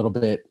back a little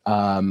bit,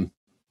 I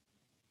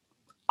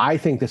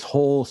think this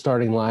whole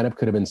starting lineup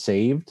could have been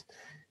saved.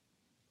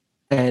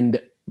 And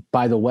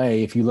by the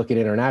way, if you look at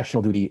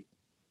international duty,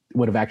 it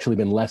would have actually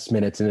been less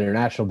minutes in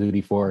international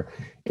duty for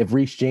if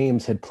Reece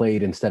James had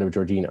played instead of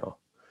Jorginho.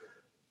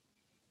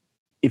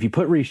 If you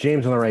put Reece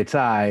James on the right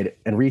side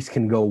and Reece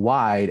can go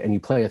wide and you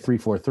play a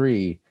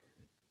 3-4-3,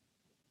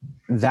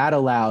 that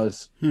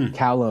allows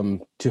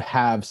Callum to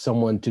have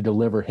someone to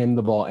deliver him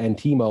the ball and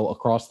Timo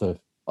across the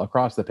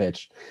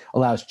pitch,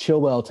 allows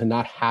Chilwell to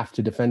not have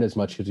to defend as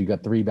much because you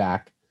got 3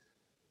 back.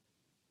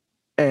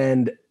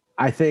 And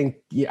I think,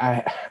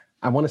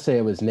 I want to say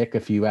it was Nick a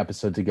few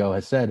episodes ago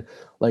has said,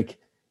 like,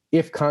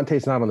 if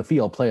Conte's not on the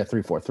field, play a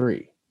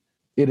 3-4-3.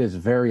 It is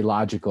very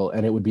logical,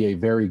 and it would be a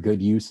very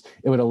good use.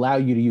 It would allow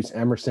you to use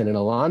Emerson and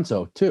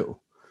Alonso too,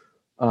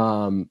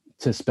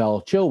 to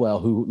spell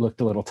Chilwell, who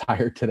looked a little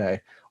tired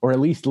today, or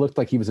at least looked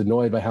like he was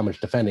annoyed by how much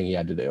defending he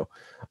had to do.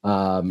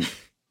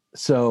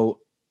 So,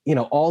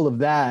 all of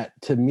that,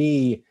 to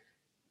me,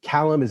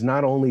 Callum is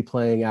not only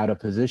playing out of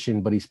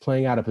position, but he's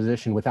playing out of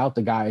position without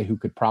the guy who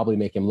could probably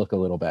make him look a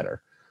little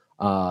better.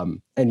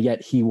 And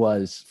yet he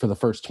was, for the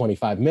first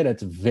 25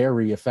 minutes,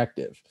 very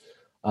effective.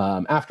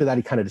 After that,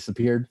 he kind of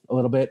disappeared a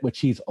little bit, which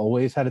he's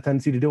always had a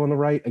tendency to do on the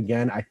right.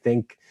 Again, I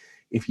think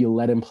if you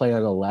let him play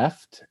on the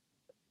left,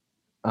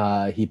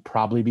 he'd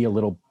probably be a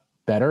little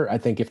better. I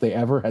think if they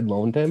ever had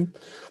loaned him,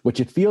 which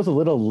it feels a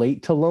little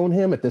late to loan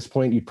him at this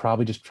point, you'd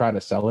probably just try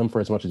to sell him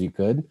for as much as you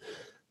could.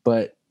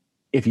 But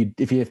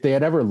if they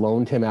had ever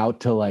loaned him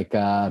out to like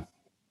a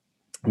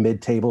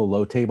mid-table,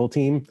 low-table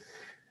team,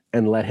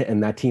 and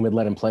that team had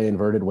let him play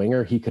inverted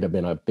winger, he could have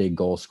been a big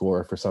goal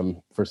scorer for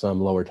some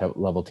lower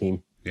level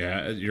team.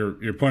 Yeah,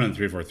 your point on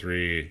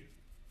 3-4-3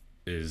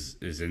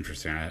 is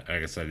interesting. I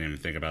guess I didn't even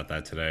think about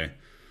that today.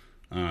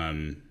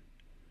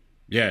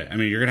 Yeah, I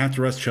mean, you're gonna have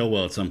to rest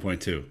Chilwell at some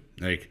point too.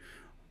 Like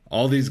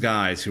all these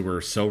guys who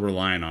we're so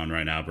reliant on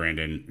right now,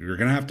 Brandon, you're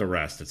gonna have to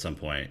rest at some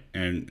point.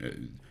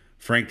 And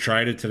Frank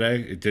tried it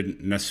today. It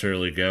didn't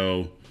necessarily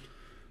go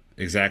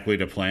exactly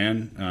to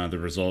plan. The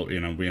result, we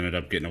ended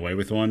up getting away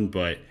with one,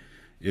 but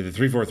the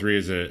 3-4-3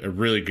 is a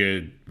really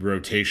good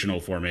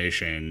rotational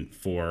formation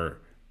for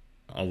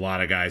a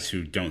lot of guys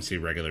who don't see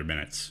regular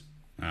minutes.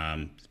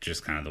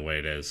 Just kind of the way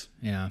it is.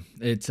 Yeah,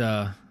 it's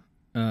something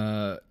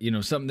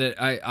that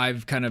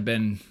I've kind of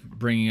been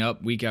bringing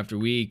up week after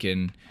week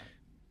and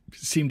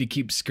seem to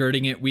keep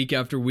skirting it week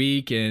after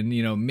week, and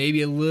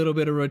maybe a little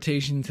bit of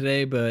rotation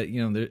today, but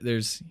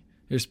there's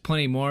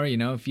plenty more.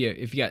 If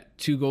you got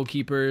 2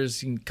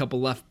 goalkeepers, a couple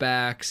left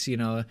backs,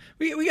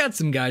 we got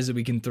some guys that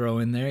we can throw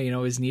in there,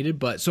 as needed.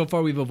 But so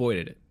far we've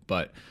avoided it.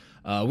 But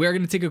we are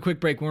going to take a quick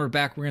break. When we're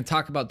back, we're going to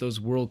talk about those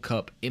World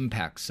Cup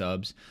impact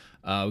subs.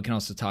 We can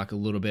also talk a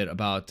little bit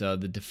about the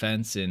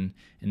defense and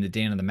the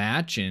day of the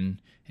match, and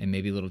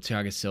maybe a little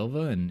Thiago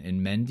Silva and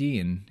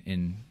Mendy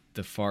and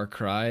the far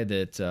cry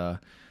that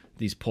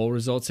these poll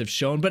results have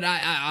shown. But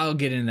I'll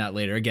get into that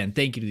later. Again,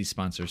 thank you to these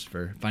sponsors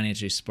for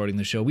financially supporting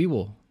the show. We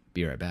will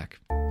be right back.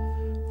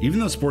 Even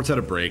though sports had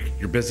a break,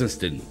 your business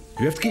didn't.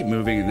 You have to keep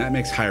moving, and that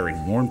makes hiring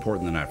more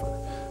important than ever.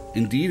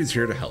 Indeed is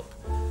here to help.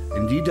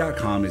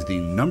 Indeed.com is the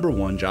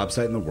 #1 job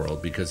site in the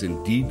world because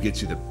Indeed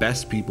gets you the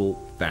best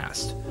people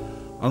fast.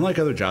 Unlike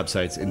other job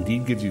sites,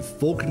 Indeed gives you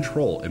full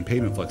control and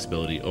payment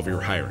flexibility over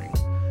your hiring.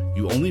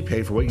 You only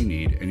pay for what you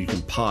need, and you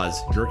can pause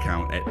your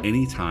account at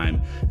any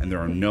time, and there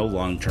are no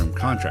long-term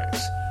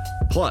contracts.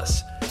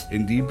 Plus,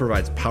 Indeed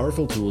provides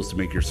powerful tools to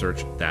make your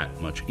search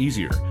that much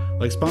easier,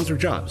 like sponsored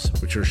jobs,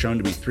 which are shown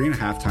to be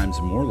 3.5 times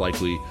more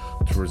likely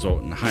to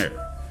result in a hire.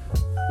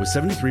 With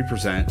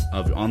 73%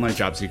 of online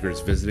job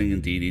seekers visiting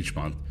Indeed each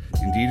month,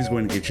 Indeed is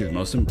going to get you the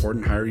most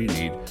important hire you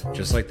need,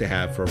 just like they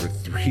have for over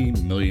 3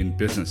 million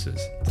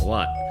businesses. It's a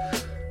lot.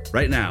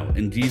 Right now,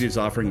 Indeed is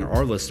offering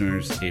our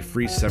listeners a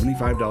free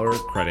 $75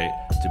 credit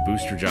to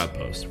boost your job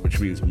post, which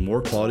means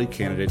more quality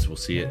candidates will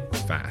see it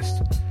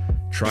fast.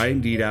 Try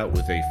Indeed out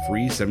with a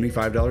free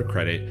 $75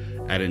 credit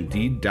at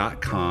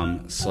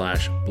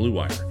Indeed.com/Blue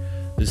Wire.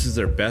 This is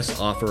their best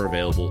offer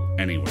available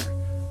anywhere.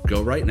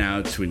 Go right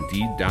now to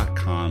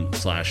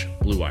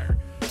Indeed.com/Blue Wire.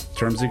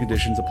 Terms and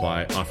conditions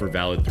apply. Offer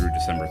valid through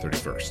December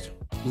 31st.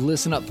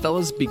 Listen up,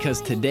 fellas, because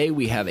today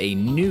we have a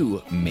new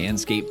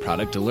Manscaped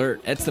product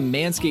alert. That's the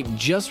Manscaped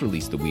just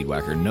released the Weed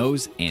Whacker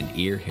nose and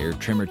ear hair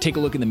trimmer. Take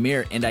a look in the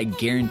mirror, and I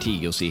guarantee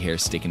you'll see hair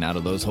sticking out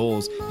of those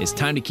holes. It's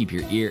time to keep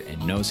your ear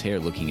and nose hair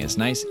looking as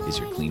nice as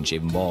your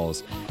clean-shaven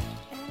balls.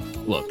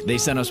 Look, they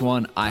sent us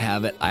one. I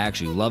have it. I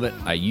actually love it.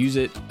 I use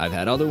it. I've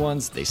had other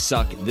ones. They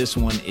suck. This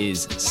one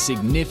is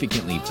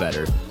significantly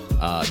better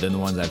than the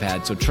ones I've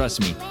had. So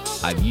trust me,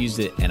 I've used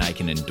it and I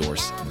can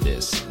endorse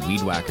this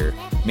Weed Whacker.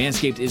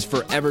 Manscaped is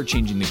forever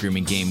changing the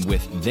grooming game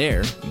with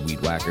their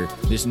Weed Whacker.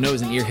 This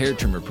nose and ear hair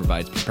trimmer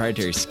provides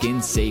proprietary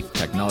skin-safe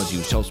technology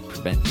which helps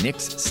prevent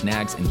nicks,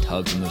 snags, and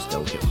tugs in those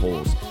delicate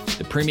holes.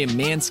 The premium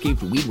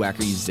Manscaped Weed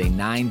Whacker uses a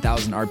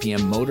 9,000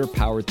 RPM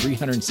motor-powered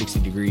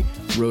 360-degree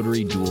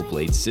rotary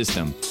dual-blade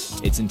system.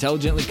 Its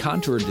intelligently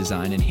contoured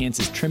design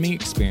enhances trimming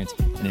experience,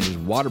 and it is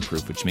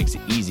waterproof, which makes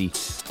it easy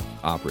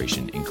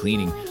operation and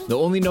cleaning. The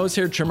only nose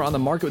hair trimmer on the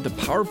market with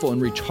a powerful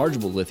and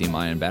rechargeable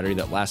lithium-ion battery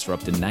that lasts for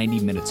up to 90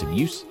 minutes of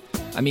use.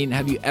 I mean,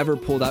 have you ever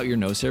pulled out your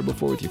nose hair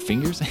before with your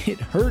fingers? It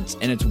hurts,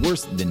 and it's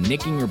worse than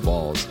nicking your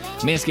balls.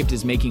 Manscaped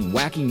is making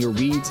whacking your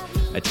weeds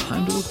a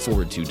time to look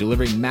forward to,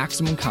 delivering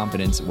maximum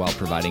confidence while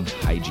providing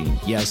hygiene.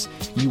 Yes,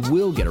 you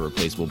will get a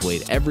replaceable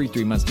blade every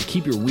 3 months to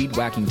keep your weed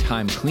whacking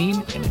time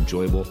clean and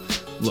enjoyable.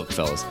 Look,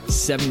 fellas,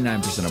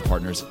 79% of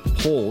partners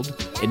polled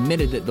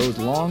admitted that those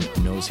long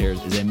nose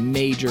hairs is a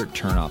major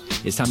turnoff.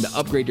 It's time to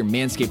upgrade your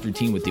Manscaped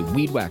routine with the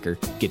Weed Whacker.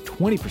 Get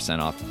 20%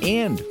 off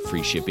and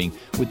free shipping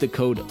with the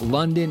code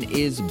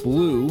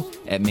LondonIsBlue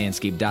at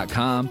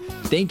manscaped.com.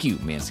 Thank you,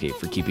 Manscaped,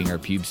 for keeping our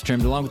pubes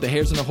trimmed along with the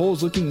hairs and the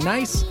holes looking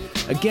nice.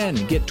 Again,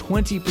 get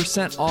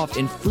 20% off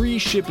and free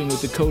shipping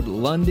with the code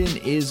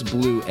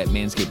LondonIsBlue at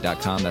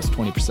manscaped.com. That's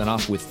 20%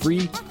 off with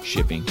free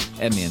shipping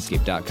at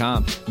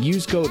manscaped.com.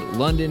 Use code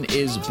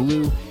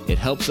LondonIsBlue. It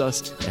helps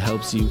us, it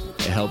helps you,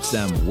 it helps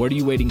them. What are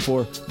you waiting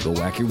for? Go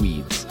whack your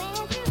weeds.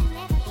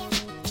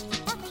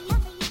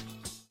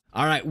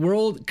 All right,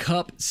 World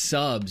Cup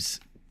subs.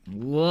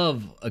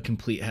 Love a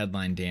complete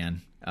headline,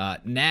 Dan.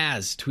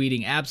 Naz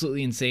tweeting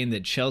absolutely insane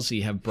that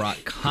Chelsea have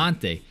brought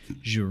Conte,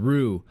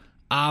 Giroud,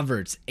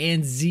 Havertz,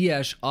 and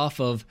Ziyech off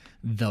of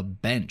the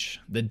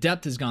bench. The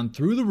depth has gone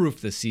through the roof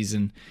this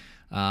season.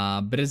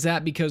 But is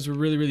that because we're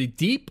really, really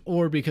deep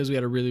or because we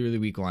had a really, really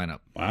weak lineup?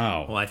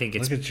 Wow. Well, I think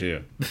it's... Look at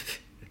you.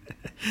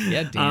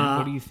 Yeah, Dan,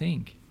 what do you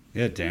think?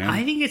 Yeah, Dan.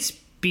 I think it's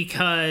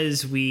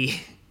because we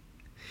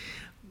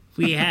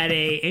had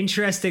a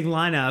interesting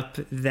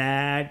lineup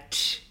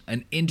that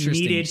An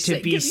interesting... needed to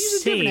be use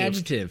a different saved.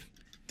 adjective.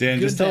 Dan,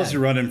 Good, just tell us bad.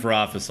 you're running for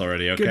office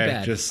already, okay?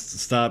 bad. Just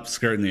stop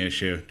skirting the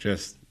issue.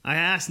 Just... I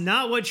asked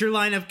not what your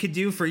lineup could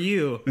do for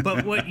you,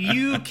 but what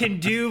you can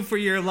do for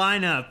your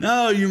lineup.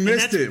 No, you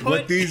missed that's it.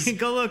 What put these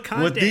N'Golo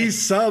Kante. what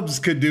these subs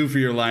could do for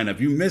your lineup.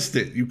 You missed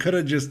it. You could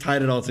have just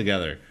tied it all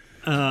together.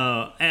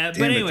 But Dan.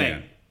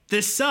 anyway,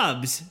 the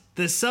subs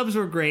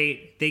were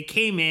great. They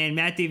came in.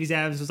 Matt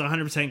Davies-Adams was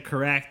 100%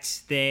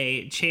 correct.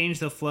 They changed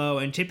the flow,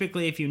 and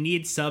typically if you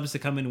need subs to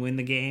come and win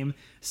the game,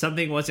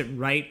 something wasn't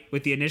right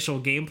with the initial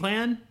game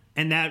plan,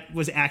 and that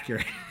was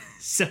accurate.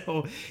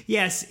 So,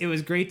 yes, it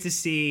was great to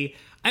see.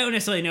 I don't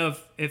necessarily know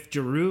if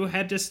Giroud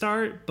had to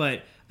start,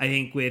 but I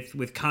think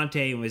with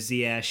Conte and with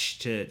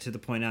Ziyech, to the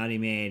point Adi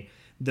made,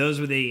 those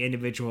were the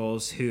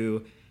individuals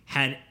who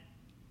had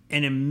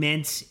an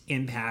immense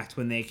impact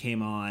when they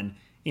came on.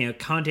 You know,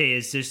 Conte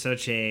is just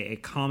such a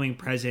calming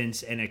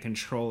presence and a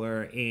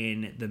controller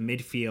in the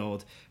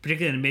midfield,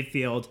 particularly in the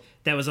midfield,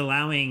 that was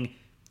allowing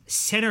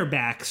center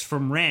backs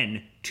from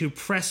Rennes to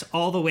press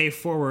all the way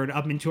forward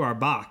up into our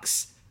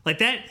box. Like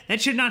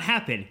that should not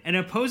happen. An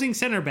opposing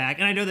center back,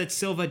 and I know that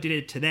Silva did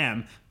it to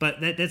them,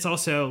 but that's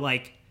also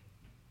like,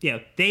 you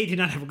know, they did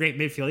not have a great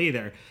midfield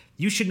either.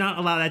 You should not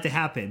allow that to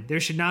happen. There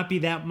should not be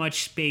that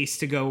much space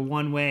to go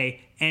one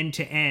way end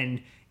to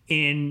end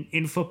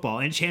in football,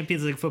 in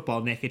Champions League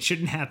football, Nick. It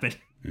shouldn't happen.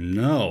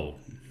 No.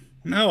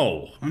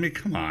 I mean,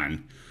 come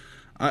on.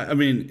 I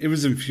mean, it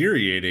was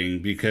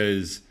infuriating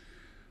because,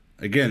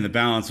 again, the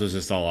balance was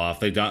just all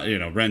off.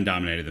 Rennes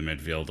dominated the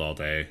midfield all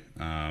day,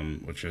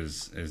 which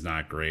is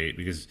not great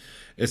because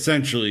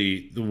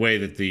essentially the way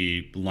that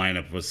the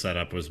lineup was set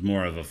up was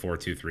more of a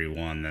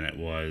 4-2-3-1 than it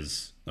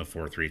was a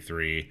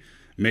 4-3-3.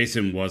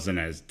 Mason wasn't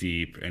as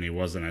deep and he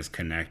wasn't as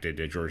connected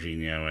to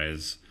Jorginho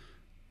as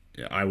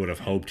I would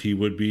have hoped he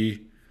would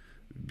be,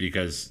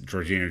 because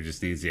Jorginho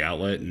just needs the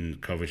outlet and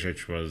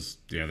Kovacic was,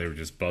 they were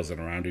just buzzing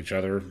around each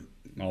other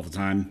all the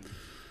time.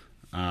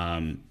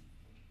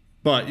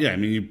 But yeah, I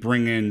mean, you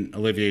bring in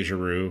Olivier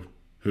Giroud,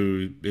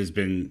 who has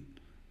been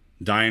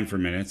dying for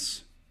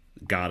minutes,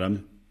 got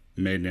him,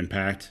 made an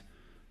impact,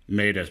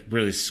 made a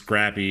really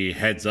scrappy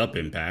heads-up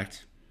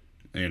impact.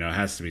 It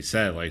has to be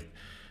said. Like,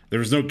 there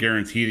was no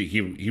guarantee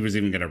that he was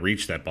even going to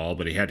reach that ball,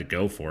 but he had to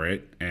go for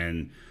it.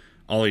 And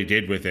all he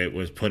did with it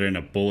was put in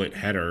a bullet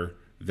header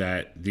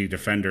that the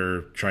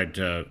defender tried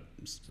to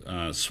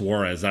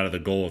Suarez out of the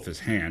goal with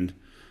his hand.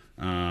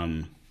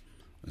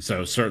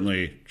 So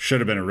certainly should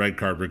have been a red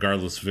card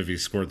regardless of if he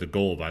scored the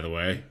goal, by the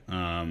way.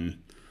 I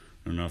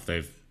don't know if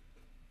they've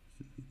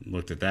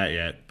looked at that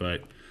yet,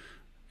 but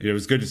it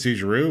was good to see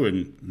Giroud.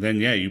 And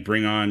then, yeah, you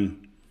bring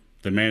on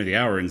the man of the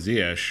hour in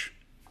Ziyech,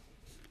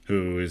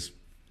 who is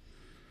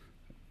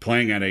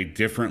playing at a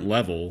different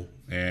level.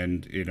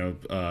 And,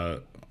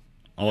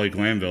 Ollie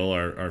Glanville,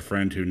 our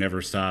friend who never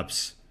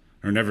stops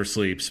or never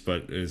sleeps,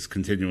 but is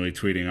continually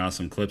tweeting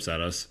awesome clips at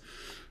us,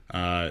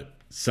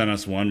 sent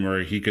us one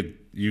where you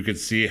could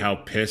see how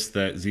pissed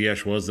that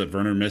Ziyech was that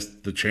Werner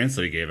missed the chance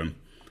that he gave him.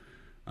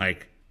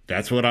 Like,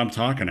 that's what I'm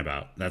talking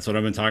about. That's what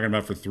I've been talking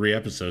about for 3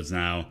 episodes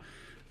now.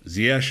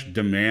 Ziyech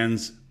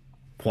demands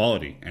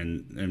quality,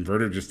 and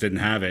Werner just didn't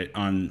have it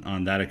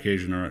on that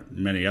occasion or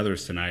many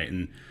others tonight.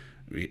 And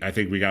I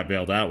think we got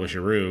bailed out with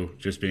Giroux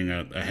just being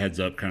a heads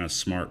up kind of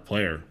smart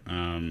player.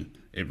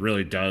 It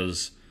really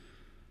does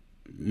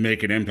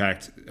make an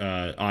impact,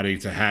 Adi,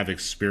 to have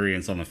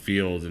experience on the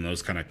field in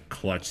those kind of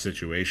clutch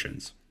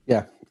situations.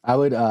 Yeah, I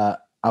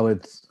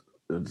would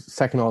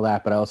second all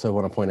that, but I also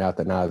want to point out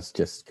that Nas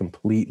just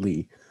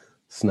completely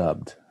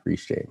snubbed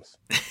Reece James.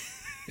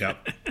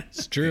 Yep,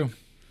 it's true.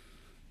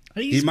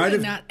 He's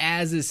not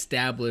as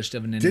established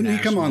of an international. Didn't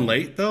he come on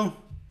late though?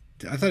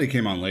 I thought he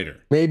came on later.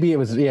 Maybe it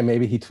was. Yeah,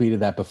 maybe he tweeted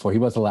that before. He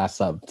was the last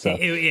sub. So.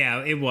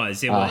 It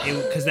was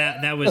because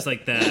that was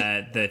like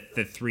the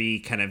three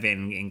kind of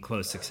in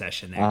close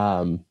succession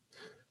there.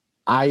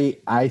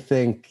 I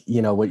think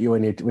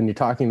when you're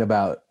talking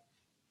about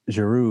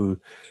Giroux,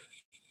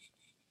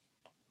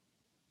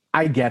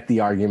 I get the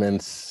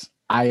arguments.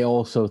 I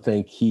also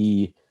think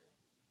he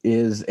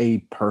is a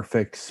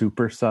perfect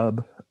super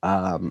sub.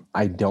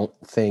 I don't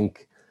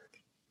think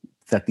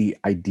that the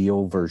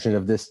ideal version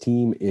of this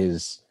team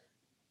is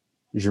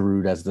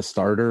Giroud as the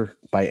starter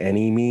by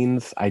any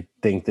means. I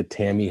think that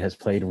Tammy has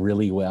played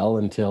really well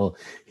until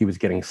he was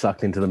getting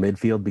sucked into the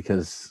midfield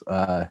because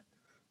our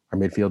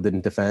midfield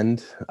didn't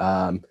defend.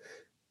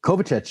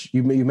 Kovacic,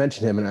 you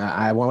mentioned him, and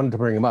I wanted to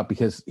bring him up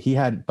because he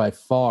had by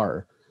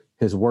far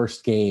his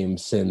worst game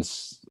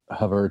since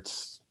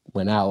Havertz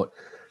went out.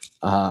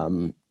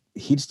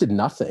 He just did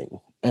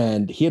nothing.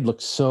 And he had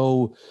looked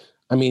so,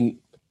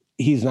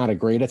 he's not a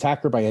great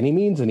attacker by any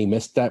means, and he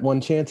missed that one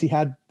chance he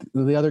had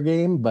the other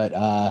game,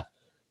 but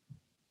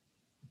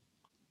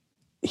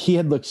he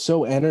had looked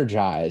so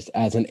energized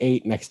as an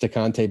 8 next to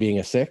Conte being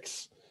a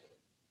 6.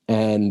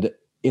 And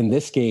in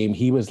this game,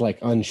 he was like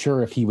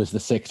unsure if he was the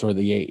 6 or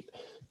the 8.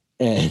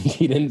 And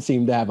he didn't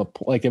seem to have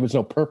there was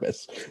no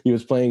purpose. He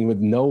was playing with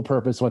no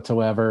purpose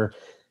whatsoever.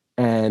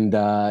 And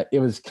it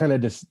was kind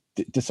of just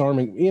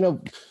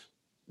disarming.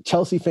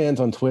 Chelsea fans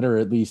on Twitter,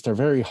 at least, are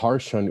very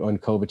harsh on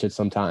Kovacic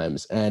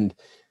sometimes. And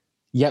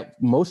yet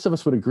most of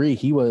us would agree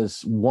he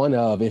was one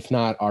of, if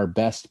not our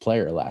best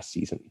player last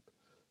season.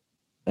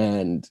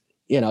 And,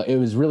 it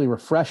was really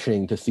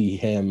refreshing to see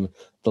him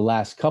the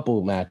last couple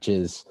of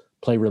matches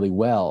play really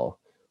well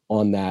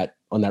on that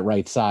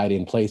right side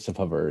in place of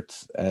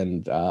Havertz.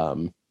 And,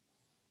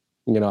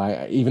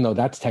 even though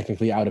that's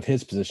technically out of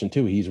his position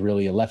too, he's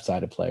really a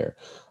left-sided player.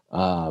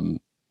 I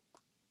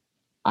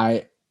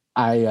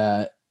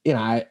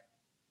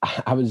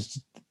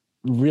was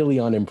really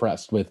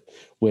unimpressed with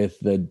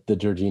the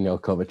Jorginho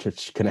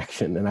Kovacic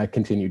connection, and I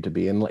continued to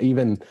be. And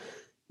even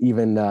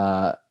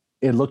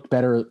it looked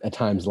better at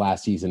times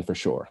last season for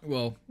sure.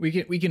 Well, we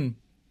can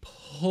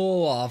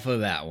pull off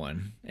of that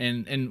one,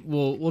 and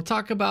we'll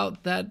talk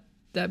about that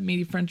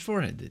meaty French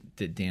forehead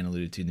that Dan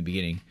alluded to in the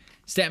beginning.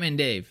 Statman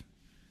Dave,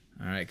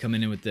 all right,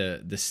 coming in with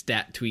the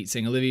stat tweet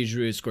saying Olivier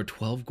Giroud scored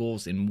 12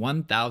 goals in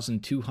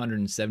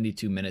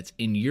 1,272 minutes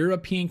in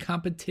European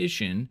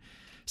competition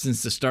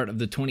since the start of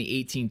the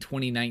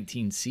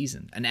 2018-2019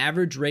 season. An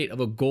average rate of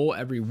a goal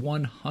every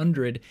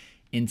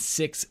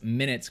 106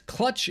 minutes.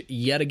 Clutch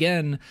yet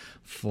again.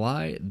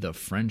 Fly the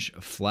French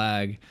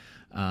flag.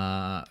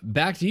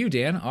 Back to you,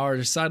 Dan,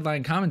 our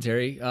sideline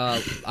commentary.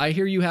 I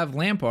hear you have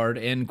Lampard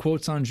and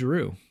quotes on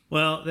Giroud.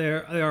 Well,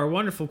 there are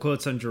wonderful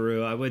quotes on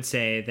Giroud. I would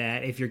say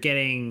that if you're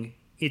getting...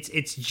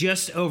 It's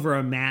just over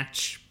a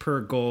match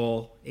per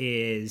goal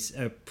is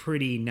a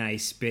pretty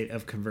nice bit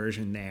of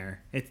conversion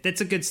there.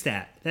 That's a good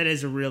stat. That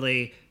is a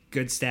really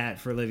good stat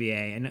for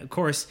Olivier. And, of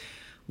course,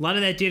 a lot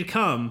of that did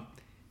come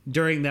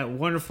during that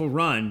wonderful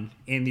run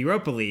in the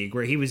Europa League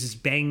where he was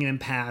just banging them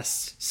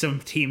past some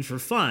teams for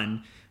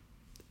fun.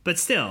 But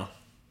still,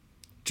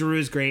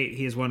 Giroud's great.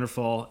 He is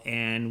wonderful,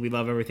 and we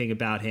love everything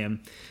about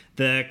him.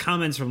 The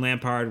comments from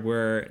Lampard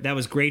were that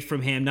was great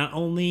from him. Not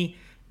only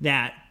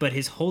that, but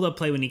his hold-up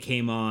play when he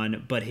came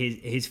on, but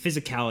his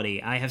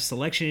physicality. I have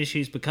selection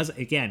issues because,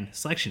 again,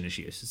 selection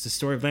issues. It's the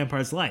story of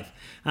Lampard's life.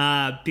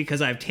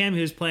 Because I have Tam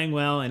who's playing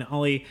well, and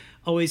Ollie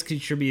always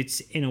contributes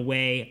in a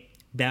way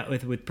that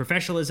with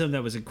professionalism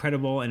that was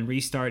incredible, and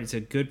restart, it's a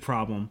good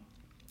problem.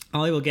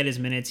 Ollie will get his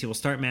minutes. He will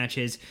start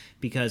matches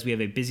because we have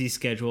a busy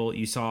schedule.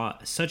 You saw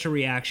such a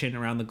reaction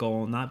around the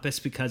goal, not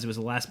just because it was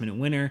a last-minute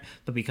winner,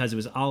 but because it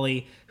was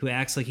Ollie, who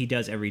acts like he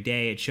does every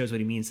day. It shows what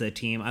he means to the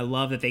team. I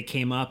love that they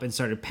came up and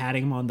started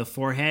patting him on the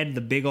forehead, the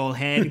big old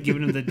head,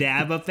 giving him the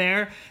dab up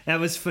there. That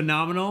was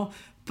phenomenal.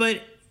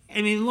 But,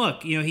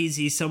 look,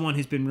 he's someone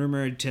who's been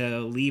rumored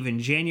to leave in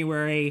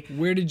January.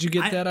 Where did you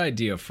get that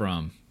idea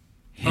from?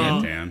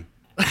 Dan.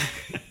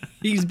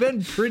 He's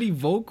been pretty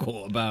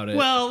vocal about it.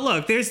 Well,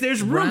 look,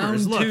 there's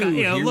rumors. Look,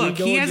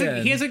 he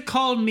hasn't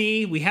called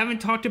me. We haven't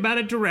talked about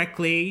it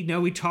directly.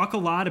 We talk a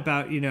lot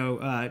about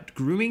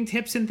grooming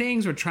tips and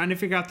things. We're trying to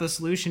figure out the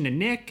solution to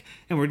Nick,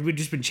 and we've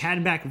just been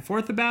chatting back and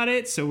forth about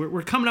it. So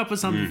we're coming up with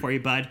something for you,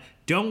 bud.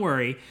 Don't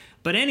worry.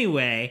 But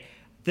anyway,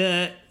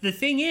 the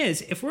thing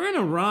is, if we're in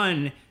a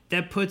run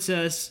that puts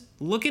us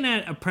looking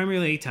at a Premier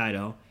League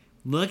title,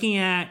 looking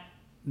at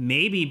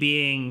maybe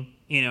being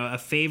a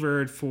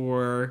favored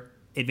for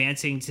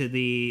advancing to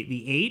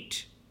the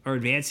 8 or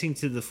advancing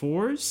to the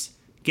 4s,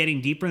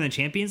 getting deeper in the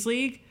Champions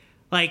League,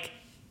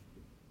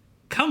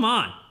 come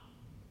on.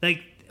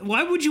 Like,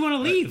 why would you want to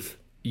leave?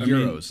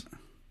 Euros.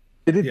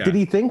 Did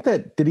he think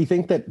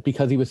that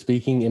because he was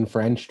speaking in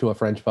French to a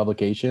French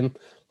publication,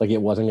 like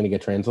it wasn't going to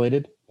get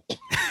translated?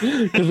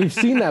 Because we've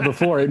seen that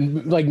before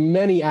in like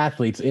many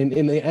athletes in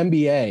the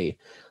NBA.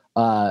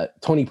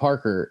 Tony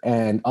Parker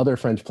and other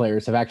French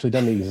players have actually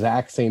done the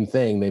exact same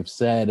thing. They've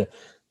said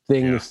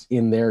things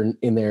in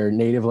their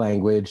native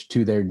language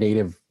to their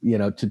native,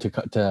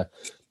 to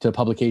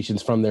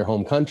publications from their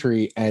home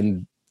country,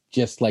 and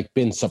just like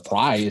been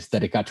surprised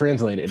that it got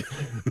translated.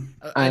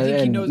 I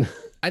think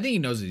he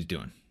knows what he's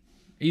doing.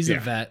 He's a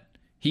vet.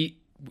 We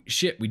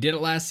did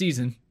it last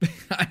season.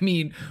 I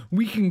mean,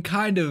 we can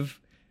kind of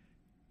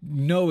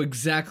know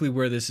exactly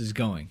where this is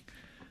going.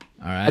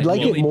 All right. I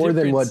like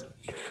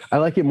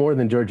it more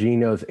than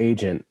Jorginho's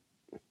agent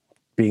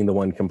being the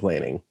one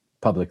complaining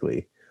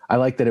publicly. I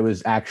like that it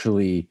was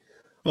actually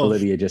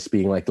Olivia just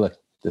being like, look,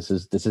 this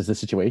is the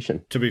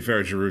situation. To be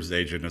fair, Giroud's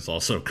agent is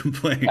also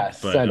complaining.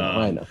 Yes, but,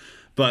 I know.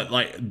 But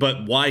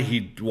why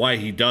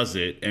he does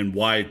it and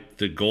why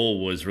the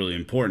goal was really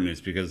important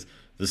is because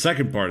the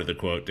second part of the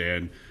quote,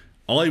 Dan,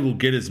 Ollie will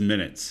get his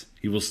minutes.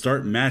 He will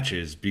start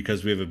matches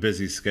because we have a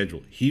busy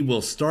schedule. He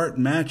will start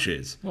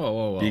matches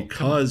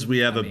because we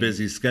have a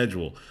busy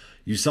schedule.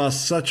 You saw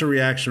such a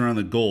reaction around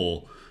the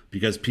goal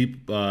because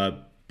people,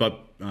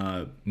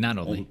 not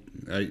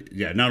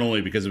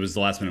only because it was the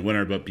last minute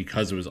winner, but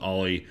because it was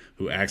Ollie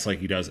who acts like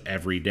he does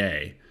every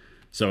day.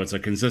 So it's a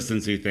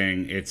consistency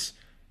thing. It's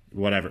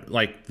whatever.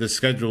 Like the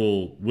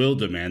schedule will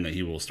demand that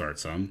he will start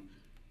some,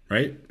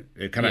 right?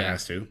 It kind of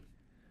has to.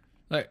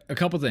 Like a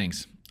couple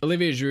things.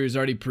 Olivier Giroud has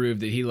already proved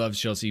that he loves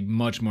Chelsea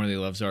much more than he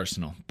loves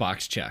Arsenal.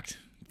 Box checked.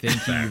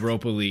 Thank you,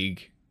 Europa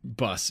League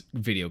bus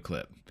video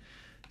clip.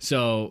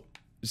 So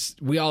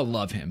we all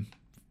love him,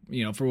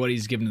 for what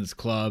he's given to this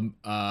club.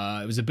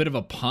 It was a bit of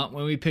a punt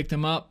when we picked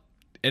him up.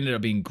 Ended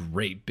up being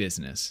great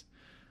business.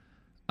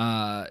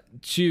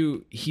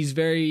 Two, he's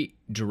very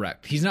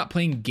direct. He's not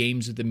playing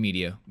games with the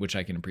media, which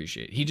I can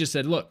appreciate. He just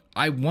said, look,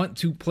 I want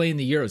to play in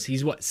the Euros.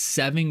 He's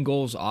 7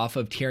 goals off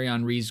of Thierry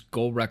Henry's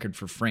goal record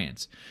for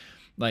France.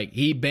 Like,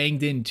 he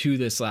banged into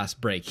this last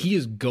break. He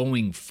is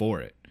going for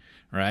it,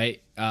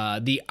 right?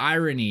 The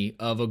irony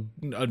of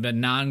a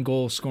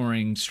non-goal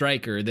scoring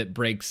striker that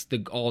breaks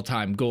the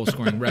all-time goal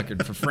scoring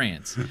record for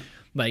France.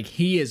 Like,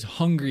 he is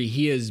hungry.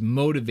 He is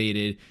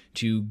motivated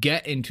to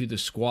get into the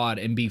squad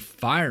and be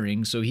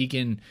firing so he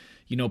can,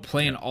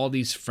 play in all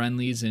these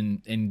friendlies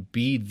and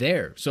be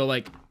there. So,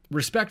 like,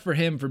 respect for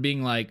him for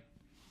being like,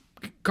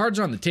 cards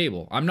are on the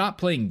table. I'm not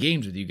playing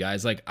games with you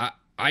guys. Like,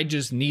 I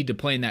just need to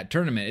play in that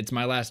tournament. It's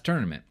my last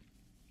tournament.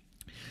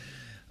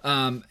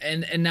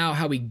 And now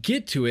how we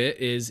get to it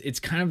is it's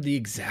kind of the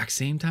exact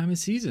same time of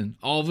season.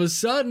 All of a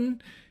sudden,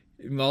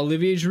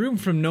 Olivier Giroud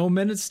from no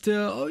minutes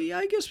to,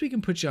 I guess we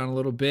can put you on a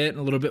little bit, and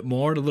a little bit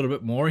more, and a little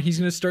bit more. He's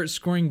going to start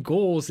scoring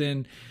goals,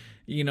 and,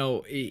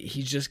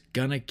 he's just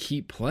going to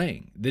keep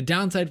playing. The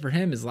downside for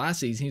him is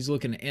last season, he's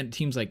looking at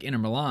teams like Inter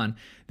Milan.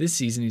 This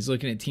season, he's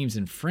looking at teams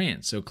in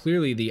France. So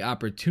clearly the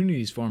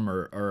opportunities for him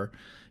are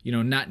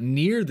not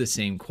near the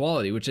same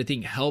quality, which I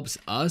think helps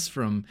us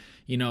from,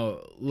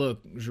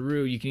 look,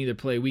 Giroud, you can either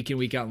play week in,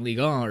 week out in Ligue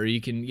 1, or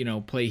you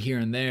can, play here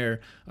and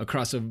there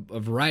across a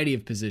variety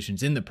of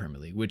positions in the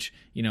Premier League, which,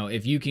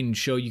 if you can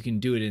show you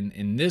can do it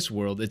in this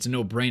world, it's a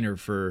no-brainer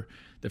for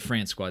the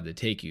France squad to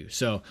take you.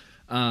 So,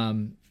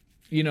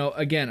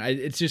 again,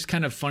 it's just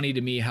kind of funny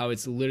to me how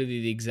it's literally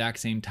the exact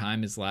same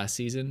time as last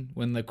season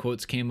when the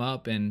quotes came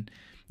up, and,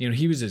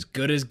 he was as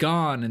good as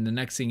gone, and the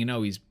next thing you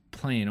know, he's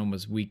playing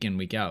almost week in,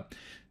 week out.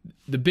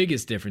 The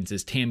biggest difference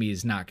is Tammy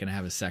is not going to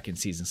have a second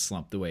season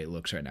slump the way it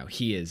looks right now.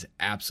 He is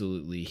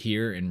absolutely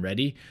here and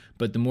ready,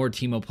 but the more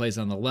Timo plays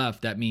on the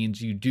left, that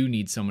means you do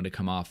need someone to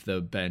come off the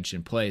bench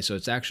and play. So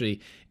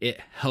it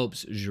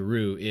helps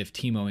Giroud if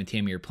Timo and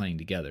Tammy are playing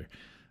together,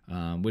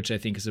 which I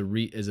think is a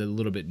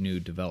little bit new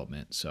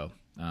development. So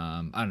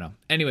I don't know.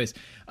 Anyways,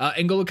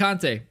 N'Golo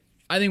Kante,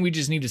 I think we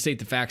just need to state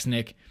the facts,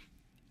 Nick.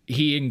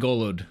 He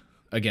N'Golo'd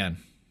again.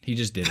 He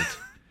just did it.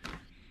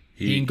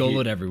 He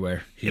N'Golo'd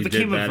everywhere. It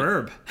became a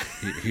verb.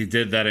 He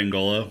did that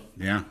N'Golo,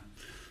 yeah.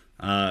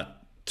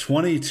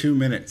 22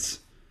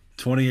 minutes,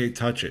 28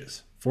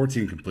 touches,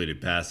 14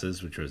 completed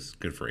passes, which was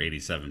good for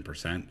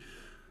 87%.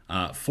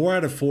 4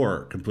 out of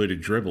 4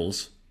 completed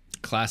dribbles.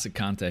 Classic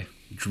Kante.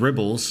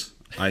 Dribbles,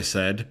 I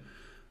said.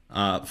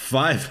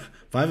 5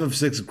 of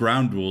 6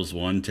 ground duels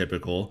won,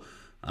 typical.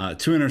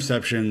 2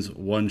 interceptions,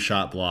 1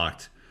 shot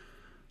blocked.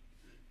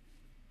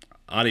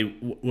 Adi,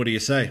 what do you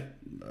say?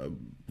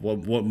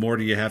 What more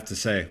do you have to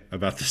say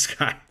about this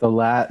guy? The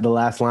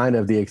last line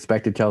of the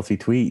expected Chelsea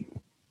tweet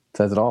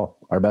says it all.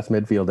 Our best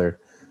midfielder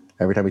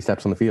every time he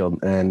steps on the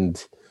field.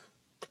 And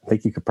I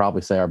think you could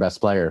probably say our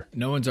best player.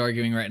 No one's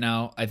arguing right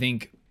now. I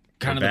think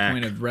kind of the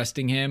point of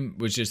resting him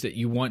was just that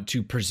you want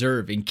to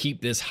preserve and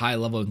keep this high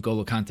level of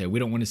N'Golo Kante. We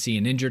don't want to see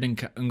an injured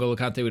N'Golo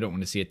Kante. We don't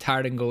want to see a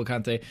tired N'Golo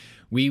Kante.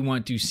 We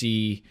want to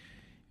see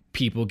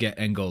people get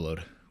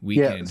N'Golo'd week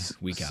in,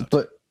 week out.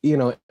 But,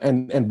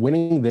 and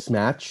winning this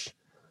match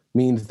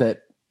means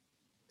that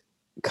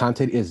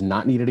Conte is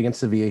not needed against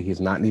Sevilla.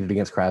 He's not needed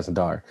against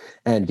Krasnodar.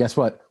 And guess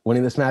what?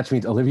 Winning this match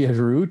means Olivier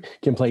Giroud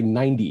can play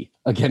 90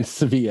 against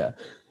Sevilla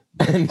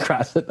and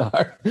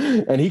Krasnodar.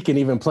 And he can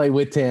even play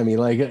with Tammy.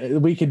 Like,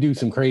 we could do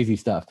some crazy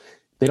stuff.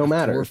 They don't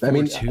matter. I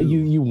mean,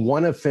 you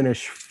want to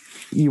finish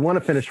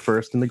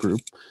first in the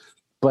group,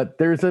 but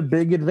there's a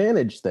big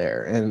advantage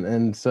there.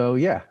 And so,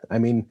 yeah, I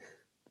mean,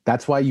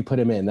 that's why you put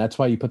him in. That's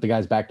why you put the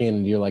guys back in,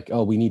 and you're like,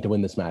 oh, we need to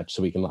win this match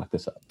so we can lock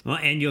this up. Well,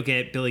 and you'll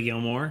get Billy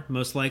Gilmore,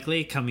 most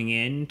likely, coming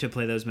in to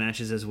play those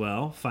matches as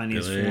well, finding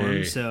his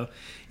form. So,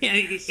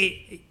 yeah,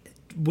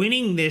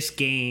 winning this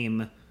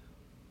game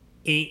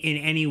in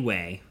any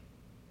way,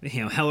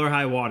 hell or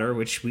high water,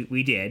 which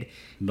we did.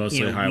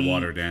 Mostly high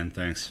water, Dan.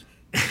 Thanks.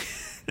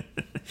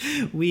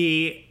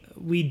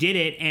 We did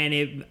it, and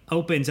it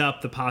opens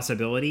up the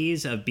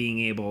possibilities of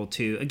being able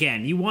to,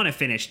 again, you want to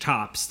finish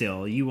top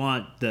still. You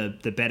want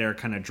the better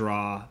kind of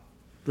draw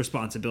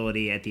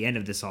responsibility at the end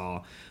of this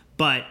all,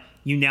 but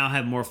you now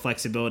have more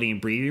flexibility and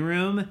breathing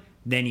room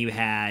than you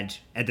had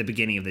at the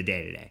beginning of the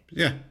day today.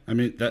 Yeah, I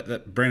mean,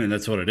 that Brandon,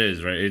 that's what it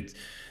is, right? It's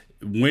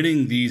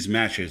winning these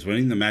matches,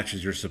 winning the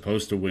matches you're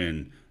supposed to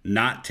win,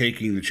 not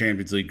taking the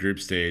Champions League group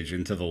stage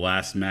into the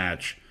last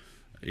match,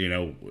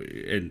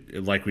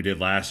 like we did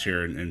last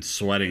year, and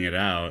sweating it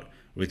out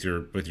with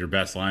your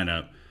best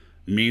lineup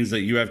means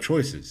that you have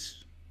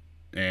choices,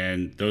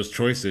 and those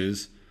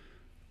choices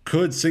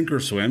could sink or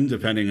swim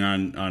depending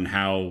on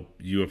how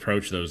you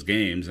approach those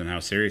games and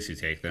how serious you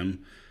take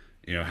them.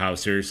 How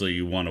seriously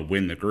you want to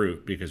win the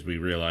group, because we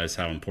realized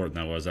how important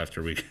that was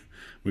after we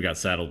got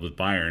saddled with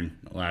Bayern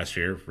last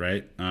year,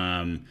 right?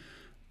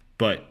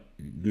 But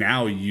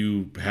now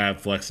you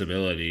have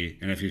flexibility,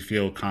 and if you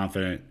feel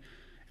confident.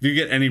 If you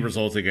get any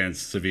result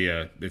against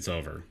Sevilla, it's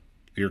over.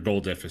 Your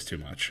goal diff is too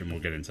much, and we'll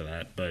get into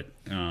that. But,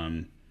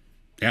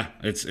 yeah,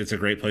 it's a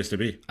great place to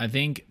be. I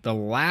think the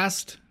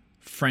last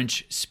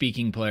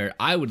French-speaking player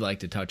I would like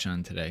to touch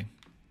on today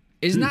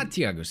is not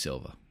Thiago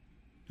Silva.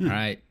 All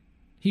right?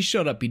 He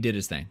showed up. He did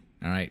his thing.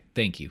 All right?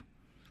 Thank you.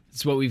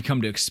 That's what we've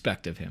come to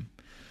expect of him.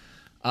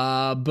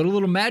 But a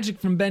little magic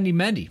from Bendy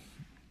Mendy.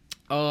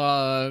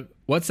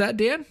 What's that,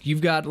 Dan? You've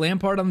got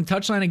Lampard on the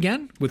touchline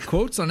again with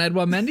quotes on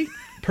Edouard Mendy?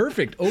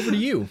 Perfect. Over to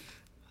you.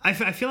 I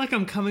feel like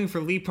I'm coming for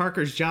Lee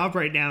Parker's job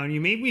right now, and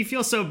you made me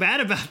feel so bad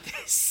about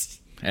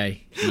this.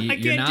 Hey, I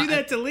can't do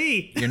that to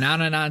Lee. You're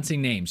not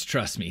announcing names,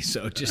 trust me.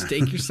 So just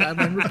take your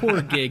sideline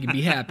reporter gig and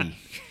be happy.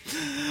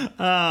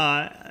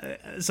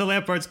 So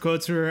Lampard's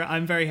quotes were,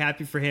 I'm very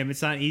happy for him.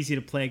 It's not easy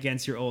to play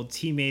against your old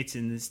teammates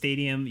in the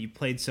stadium you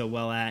played so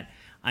well at.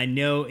 I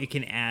know it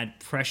can add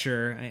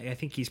pressure. I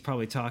think he's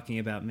probably talking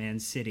about Man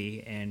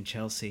City and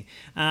Chelsea.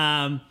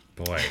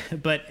 Boy.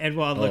 But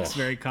Edouard looks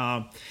very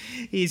calm.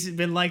 He's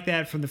been like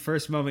that from the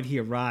first moment he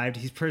arrived.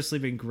 He's personally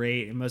been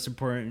great, and most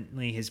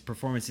importantly, his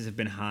performances have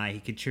been high. He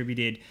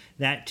contributed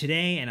that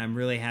today, and I'm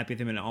really happy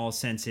with him in all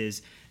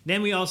senses.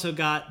 Then we also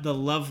got the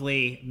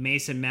lovely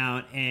Mason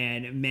Mount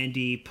and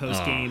Mendy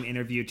post-game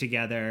interview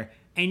together.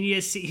 And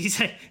you see, he's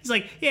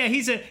like, yeah,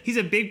 he's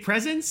a big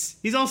presence.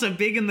 He's also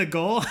big in the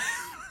goal.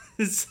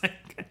 It's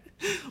like,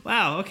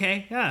 wow,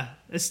 okay, yeah.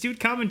 Astute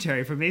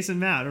commentary from Mason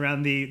Mount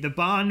around the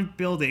Bond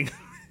building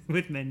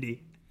with Mendy.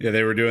 Yeah,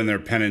 they were doing their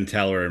Penn and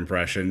Teller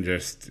impression,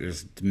 just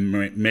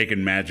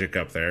making magic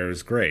up there. It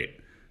was great.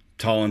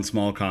 Tall and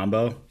small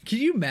combo. Can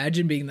you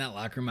imagine being in that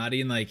locker room,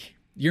 Adi, and like,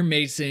 you're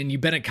Mason,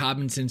 you've been at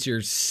Cobham since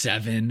you're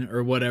 7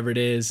 or whatever it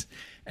is,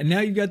 and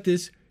now you've got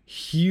this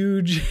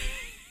huge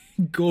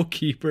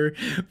goalkeeper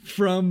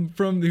from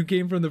who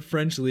came from the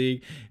French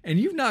league, and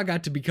you've now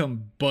got to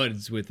become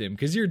buds with him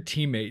because you're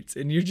teammates,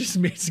 and you're just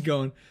Mason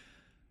going,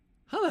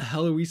 how the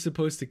hell are we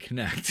supposed to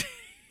connect?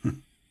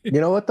 You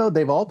know what though?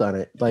 They've all done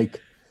it.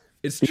 Like,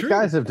 it's these true.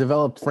 guys have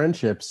developed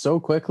friendships so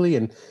quickly,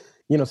 and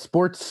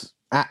sports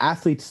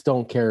athletes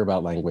don't care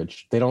about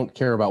language. They don't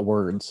care about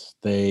words.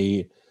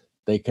 They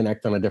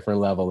connect on a different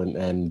level,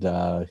 and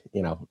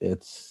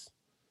it's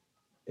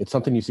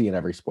something you see in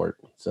every sport.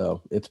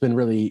 So it's been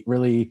really,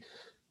 really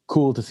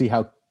cool to see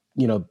how,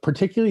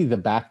 particularly the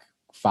back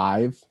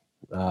five.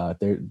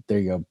 There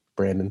you go,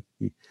 Brandon.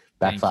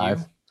 Back Thank five.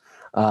 you.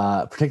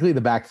 Particularly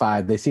the back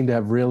five. They seem to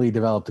have really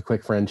developed a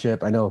quick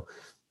friendship. I know,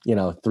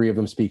 3 of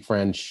them speak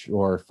French,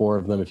 or 4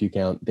 of them if you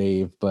count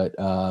Dave. But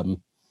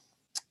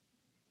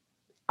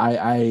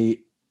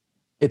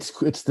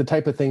it's the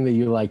type of thing that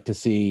you like to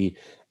see.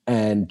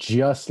 And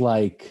just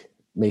like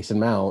Mason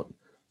Mount,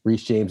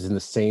 Reece James is in the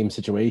same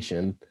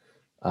situation.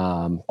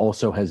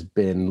 Also has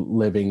been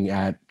living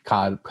at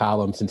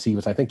Cobham since he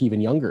was, I think, even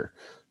younger,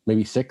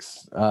 maybe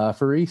 6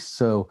 for Reece.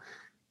 So,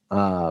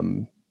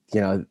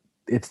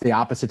 it's the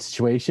opposite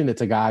situation.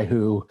 It's a guy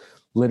who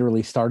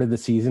literally started the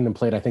season and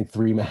played, I think,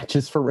 3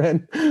 matches for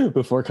Rennes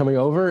before coming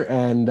over.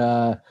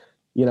 And,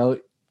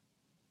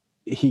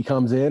 he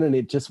comes in and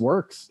it just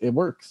works. It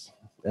works.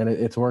 And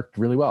it's worked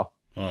really well.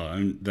 Well,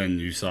 and then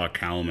you saw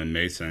Callum and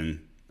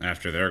Mason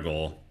after their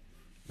goal,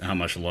 how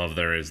much love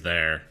there is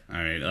there.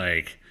 I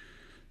mean,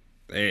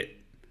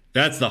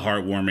 that's the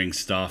heartwarming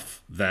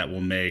stuff that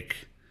will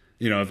make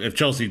if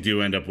Chelsea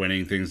do end up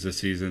winning things this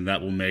season,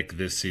 that will make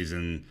this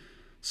season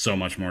so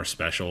much more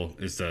special,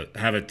 is to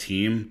have a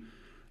team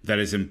that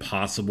is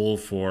impossible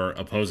for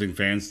opposing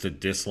fans to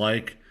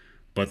dislike,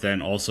 but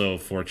then also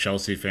for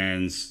Chelsea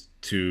fans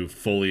to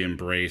fully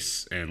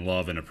embrace and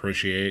love and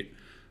appreciate.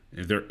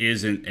 There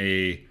isn't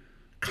a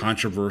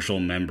controversial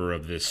member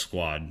of this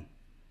squad.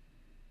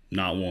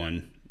 Not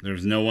one.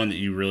 There's no one that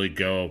you really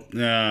go,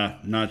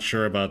 not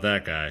sure about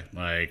that guy.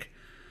 Like,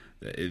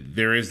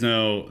 there's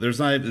not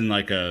even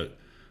like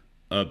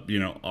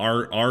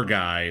our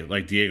guy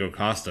like Diego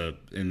Costa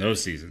in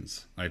those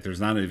seasons. Like,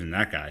 there's not even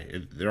that guy.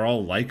 They're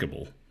all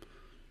likable.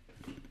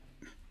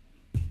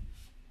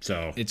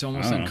 So it's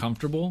almost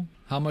uncomfortable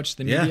how much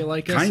the media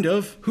like us. Kind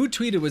of. Who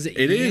tweeted? Was it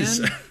It Ian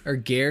is. or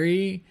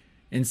Gary?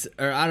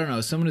 Or I don't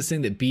know. Someone was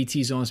saying that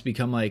BT's almost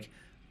become like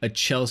a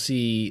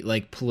Chelsea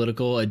like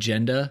political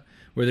agenda,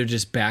 where they're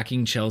just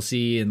backing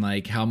Chelsea and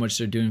like how much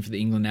they're doing for the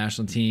England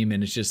national team,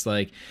 and it's just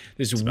like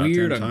this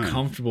weird,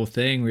 uncomfortable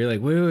thing where you're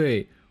like,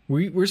 wait,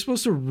 we're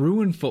supposed to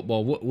ruin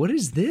football. What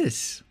is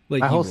this? Like,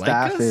 my whole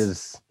staff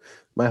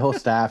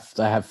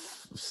I have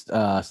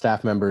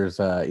staff members.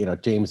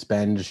 James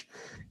Benge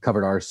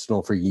covered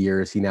Arsenal for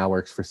years. He now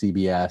works for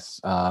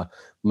CBS.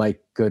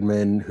 Mike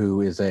Goodman,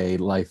 who is a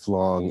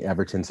lifelong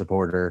Everton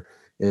supporter,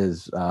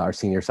 is our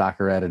senior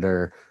soccer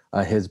editor.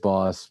 His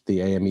boss,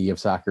 the AME of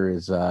soccer,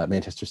 is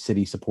Manchester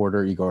City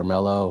supporter, Igor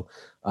Mello.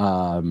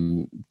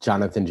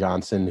 Jonathan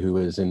Johnson, who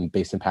is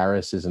based in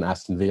Paris, is an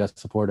Aston Villa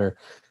supporter.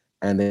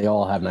 And they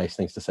all have nice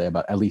things to say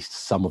about at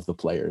least some of the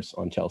players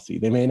on Chelsea.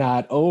 They may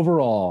not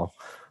overall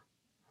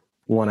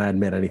want to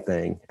admit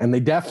anything. And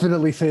they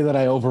definitely say that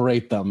I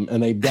overrate them.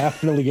 And they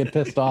definitely get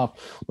pissed off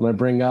when I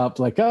bring up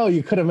like, oh,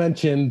 you could have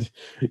mentioned,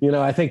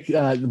 I think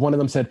one of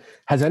them said,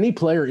 has any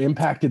player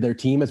impacted their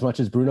team as much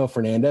as Bruno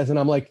Fernandes? And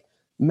I'm like,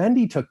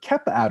 Mendy took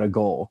Kepa out of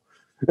goal.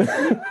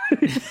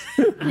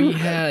 We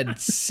had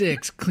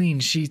 6 clean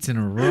sheets in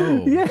a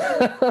row.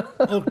 Yeah.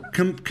 Oh,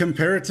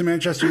 compare it to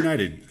Manchester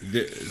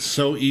United.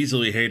 So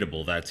easily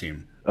hateable, that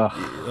team.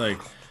 Like,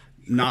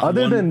 not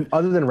other than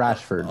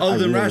Rashford.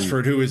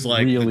 Rashford, who is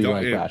like really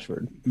like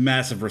Rashford.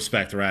 Massive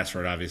respect to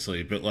Rashford,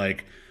 obviously, but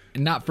like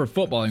not for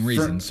footballing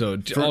reasons.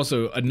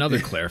 Also another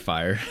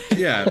clarifier.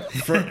 Yeah,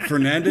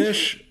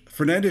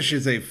 Fernandes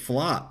is a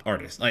flop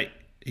artist. Like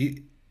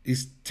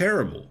he's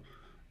terrible.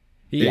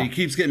 Yeah. He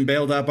keeps getting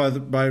bailed out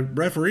by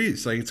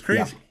referees. Like, it's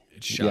crazy. Yeah.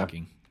 It's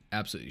shocking. Yeah.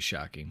 Absolutely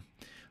shocking.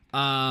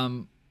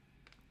 All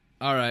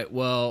right.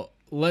 Well,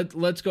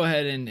 let's go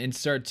ahead and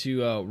start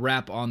to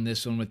wrap on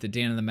this one with the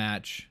Dan of the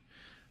match.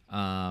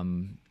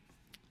 Controversy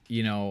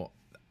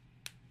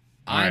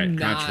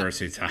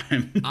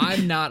time.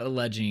 I'm not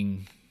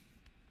alleging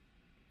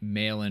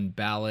mail-in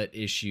ballot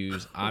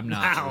issues. I'm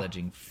not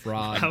alleging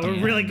fraud.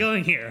 We're really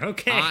going here.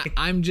 Okay.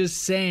 I'm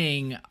just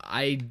saying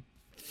I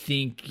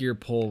think your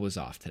poll was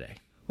off today.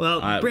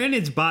 Well,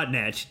 Brandon's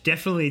botnet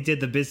definitely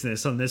did the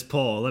business on this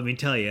poll, let me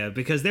tell you,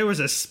 because there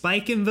was a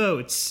spike in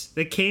votes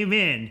that came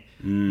in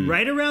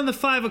right around the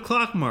 5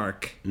 o'clock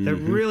mark that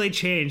really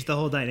changed the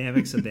whole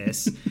dynamics of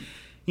this.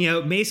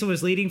 Mason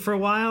was leading for a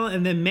while,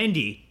 and then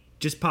Mendy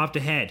just popped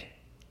ahead.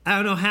 I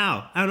don't know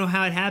how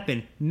it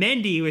happened.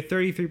 Mendy with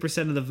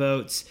 33% of the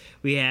votes.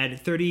 We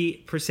had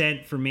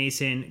 30% for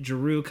Mason.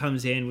 Giroud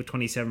comes in with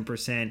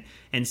 27%,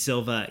 and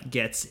Silva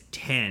gets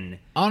 10.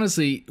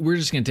 Honestly, we're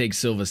just going to take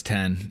Silva's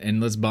 10,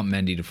 and let's bump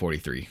Mendy to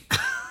 43.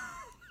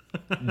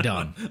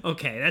 Done.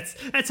 Okay,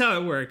 that's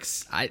how it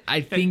works.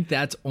 I think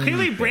that's only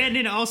clearly fair.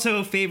 Brandon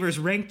also favors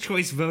ranked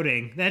choice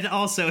voting. That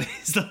also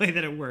is the way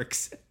that it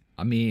works.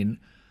 I mean,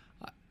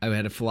 I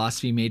had a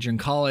philosophy major in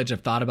college. I've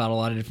thought about a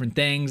lot of different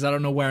things. I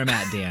don't know where I'm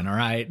at, Dan. All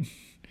right,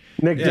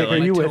 Nick, are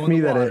you with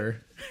me that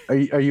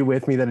are you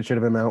with me that it should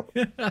have been Mount?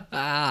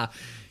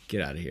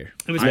 Get out of here.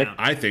 It was Mount.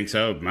 I think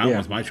so. Mount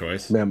was my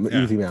choice.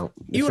 Easy Mount.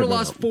 You would have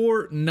lost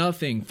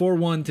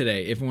 4-1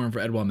 today if it weren't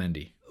for Edouard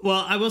Mendy.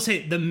 Well, I will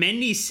say the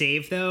Mendy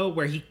save though,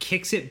 where he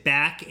kicks it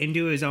back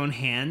into his own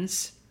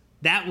hands,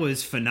 that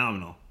was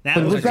phenomenal.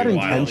 Was that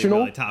intentional?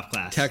 Really top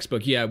class.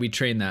 Textbook. Yeah, we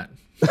trained that.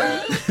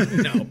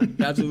 No,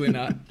 absolutely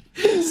not.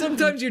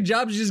 Sometimes your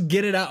job is just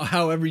get it out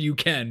however you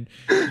can.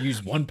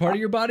 Use one part of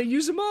your body,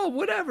 use them all,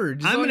 whatever.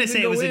 I'm going to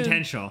say it was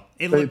intentional.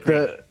 It looked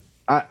great.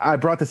 I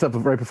brought this up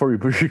right before we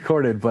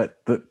recorded, but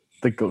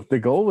the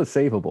goal was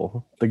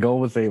savable. The goal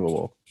was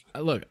savable.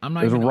 Look, I'm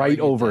not. It was right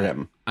over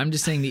him. I'm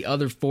just saying the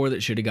other 4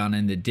 that should have gone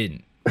in that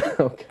didn't.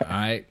 Okay. All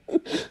right.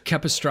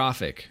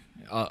 Catastrophic.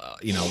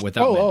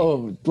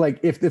 Without.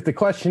 Like if the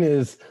question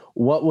is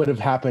what would have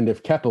happened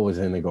if Kepa was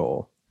in the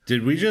goal.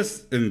 Did we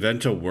just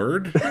invent a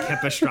word?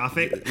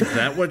 Catastrophic. Is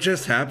that what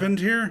just happened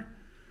here?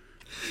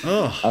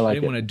 Oh, I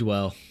didn't want to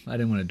dwell.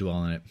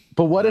 on it.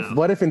 But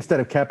what if instead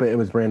of Kepa it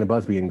was Brandon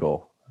Busby in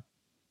goal?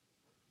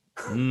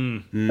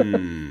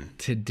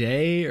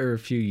 Today or a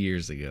few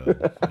years ago?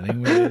 I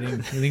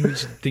think we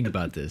should think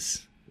about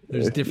this.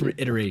 There's different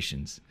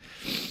iterations.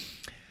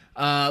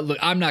 Look,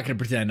 I'm not going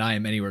to pretend I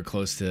am anywhere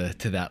close to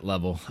that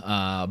level.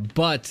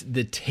 But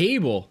the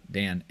table,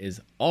 Dan,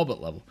 is all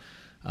but level.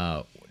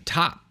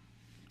 Top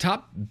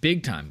top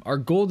big time. Our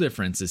goal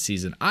difference this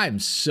season, I'm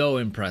so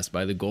impressed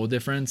by the goal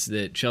difference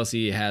that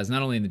Chelsea has,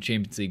 not only in the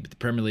Champions League, but the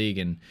Premier League.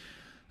 And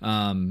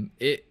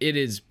it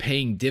is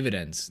paying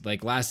dividends.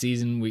 Like last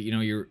season,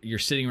 you're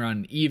sitting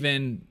around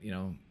even,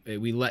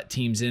 we let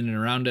teams in and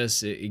around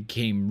us. It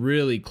came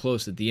really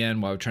close at the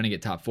end while we're trying to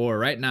get top four.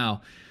 Right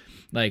now,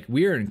 like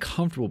we are in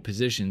comfortable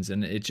positions,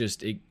 and it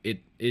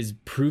is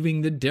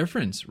proving the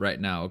difference right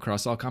now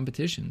across all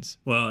competitions.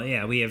 Well,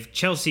 yeah, we have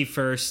Chelsea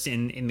first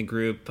in the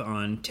group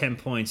on 10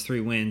 points,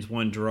 3 wins,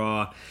 1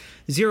 draw,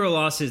 0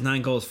 losses,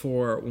 9 goals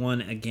for,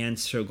 1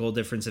 against, so a goal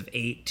difference of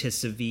 8 to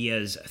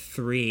Sevilla's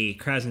 3.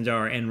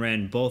 Krasnodar and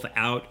Rennes both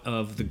out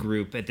of the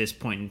group at this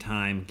point in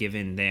time,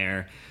 given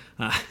their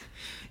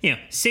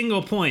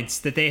single points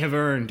that they have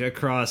earned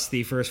across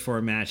the first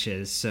 4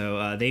 matches.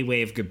 So they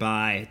wave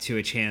goodbye to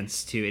a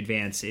chance to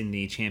advance in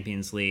the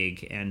Champions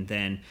League. And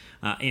then,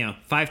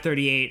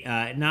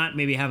 538, not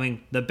maybe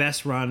having the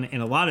best run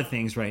in a lot of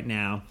things right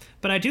now,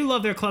 but I do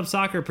love their club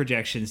soccer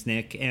projections,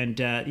 Nick, and,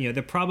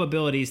 the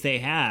probabilities they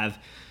have.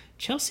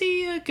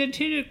 Chelsea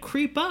continue to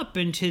creep up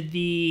into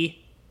the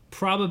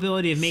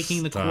probability of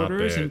making the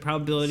quarters and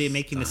probability of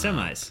making the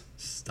semis.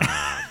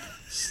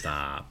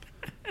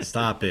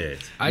 Stop it.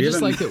 I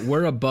just like that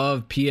we're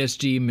above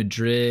PSG,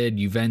 Madrid,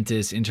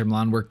 Juventus, Inter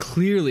Milan. We're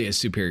clearly a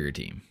superior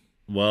team.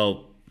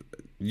 Well,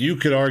 you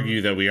could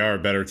argue that we are a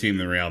better team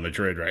than Real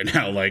Madrid right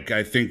now. Like,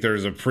 I think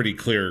there's a pretty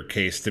clear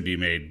case to be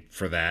made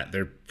for that.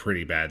 They're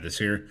pretty bad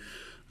this year.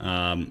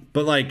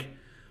 But,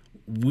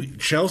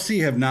 Chelsea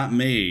have not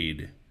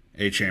made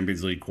a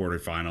Champions League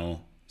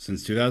quarterfinal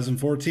since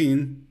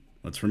 2014.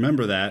 Let's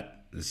remember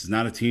that. This is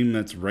not a team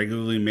that's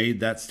regularly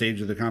made that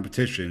stage of the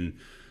competition.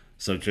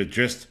 So to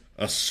just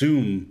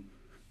assume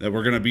that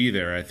we're going to be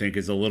there, I think,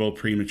 is a little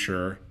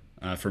premature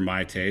for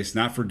my taste.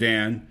 Not for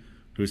Dan,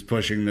 who's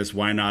pushing this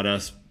 "why not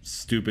us"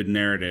 stupid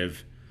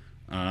narrative,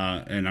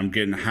 and I'm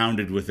getting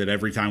hounded with it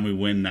every time we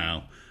win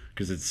now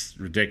because it's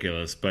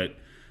ridiculous. But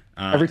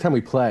every time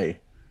we play,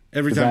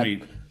 every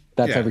time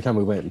every time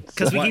we win,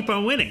 because we keep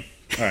on winning.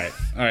 All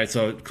right.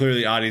 So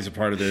clearly, Adi's a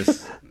part of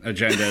this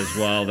agenda as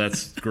well.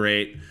 That's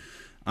great.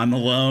 I'm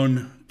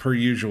alone, per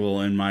usual,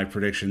 in my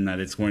prediction that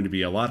it's going to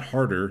be a lot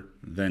harder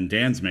than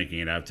Dan's making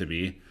it out to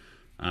be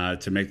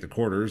to make the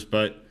quarters.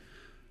 But,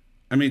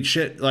 I mean,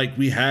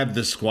 we have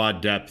the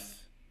squad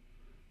depth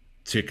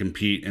to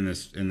compete in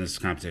this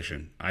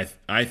competition.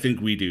 I think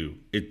we do.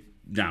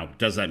 Now,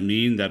 does that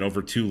mean that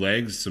over 2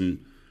 legs some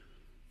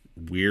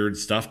weird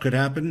stuff could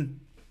happen?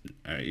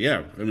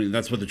 Yeah. I mean,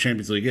 that's what the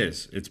Champions League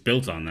is. It's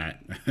built on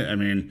that. I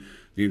mean,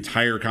 the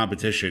entire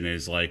competition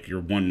is like you're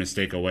one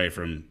mistake away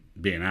from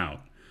being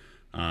out.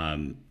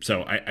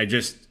 So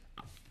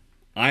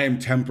I am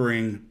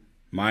tempering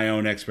my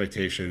own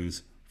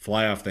expectations.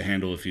 Fly off the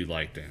handle if you'd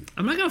like, Dan.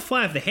 I'm not going to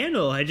fly off the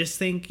handle. I just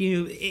think,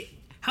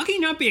 how can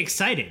you not be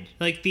excited?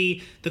 Like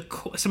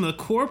some of the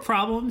core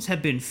problems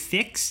have been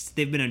fixed.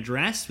 They've been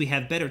addressed. We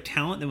have better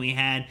talent than we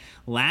had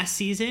last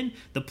season.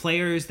 The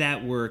players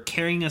that were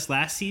carrying us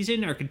last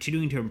season are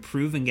continuing to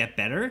improve and get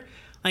better.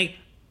 Like,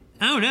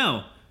 I don't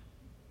know.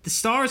 The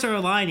stars are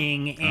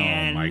aligning,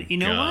 and you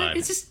know what?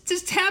 It's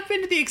just tap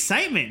into the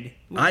excitement.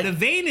 The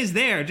vein is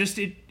there.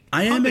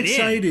 I am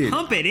excited.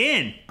 Pump it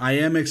in. I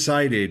am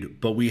excited,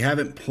 but we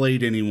haven't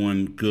played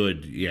anyone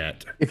good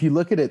yet. If you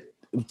look at it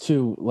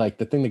too, like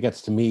the thing that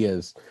gets to me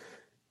is,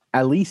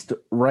 at least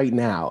right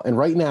now, and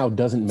right now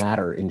doesn't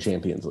matter in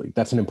Champions League.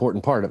 That's an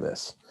important part of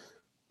this.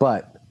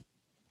 But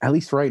at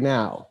least right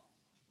now,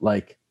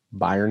 like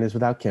Bayern is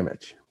without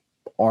Kimmich,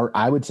 or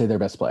I would say their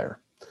best player.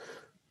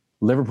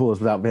 Liverpool is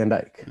without Van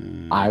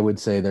Dijk. I would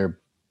say their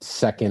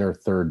second or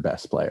third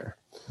best player.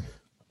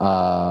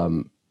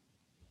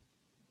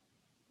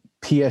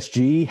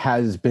 PSG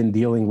has been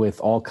dealing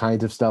with all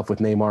kinds of stuff with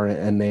Neymar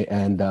and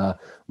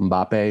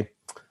Mbappe.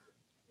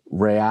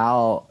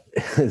 Real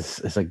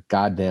is a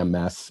goddamn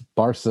mess.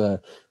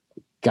 Barca,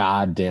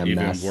 goddamn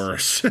mess. Even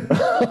worse.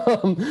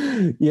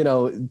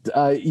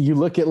 You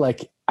look at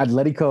like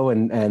Atletico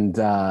and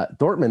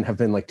Dortmund have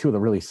been like 2 of the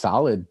really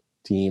solid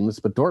teams,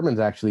 but Dortmund's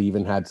actually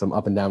even had some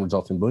up and down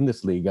results in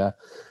Bundesliga.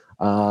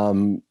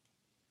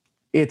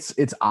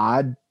 It's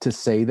odd to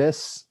say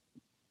this,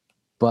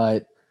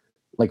 but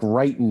like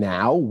right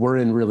now we're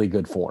in really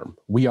good form.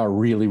 We are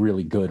really,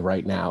 really good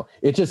right now.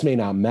 It just may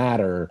not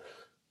matter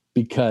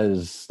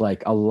because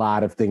like a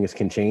lot of things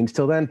can change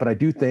till then. But I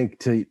do think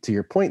to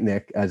your point,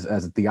 Nick,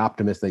 as the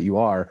optimist that you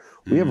are,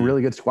 we have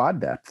really good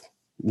squad depth.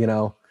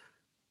 The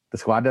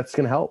squad depth's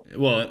going to help.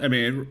 Well, I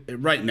mean,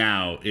 right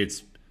now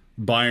it's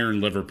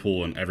Bayern,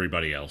 Liverpool, and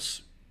everybody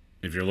else.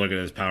 If you're looking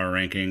at this power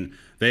ranking,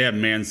 they have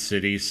Man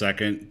City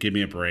second. Give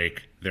me a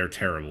break. They're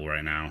terrible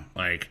right now.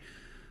 Like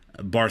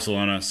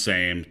Barcelona,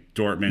 same.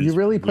 Dortmund. You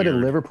really put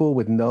in Liverpool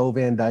with no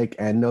Van Dijk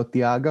and no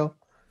Thiago?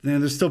 Yeah,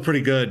 they're still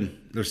pretty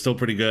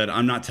good.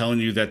 I'm not telling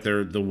you that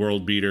they're the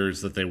world beaters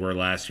that they were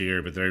last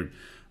year, but they're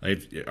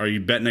like, are you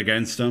betting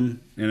against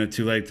them in a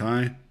 2-leg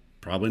tie?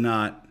 Probably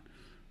not.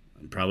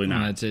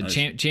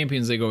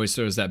 Champions League always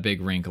throws that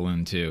big wrinkle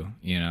in too,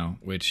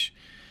 which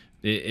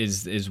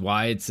is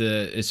why it's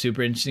a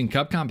super interesting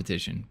cup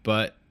competition.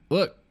 But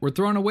look, we're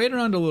throwing our weight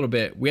around a little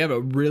bit. We have a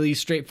really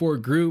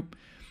straightforward group,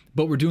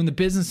 but we're doing the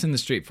business in the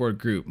straightforward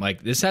group.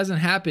 Like, this hasn't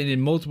happened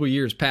in multiple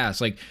years past.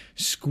 Like,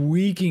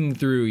 squeaking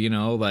through,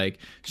 like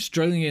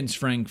struggling against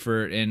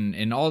Frankfurt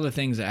and all the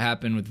things that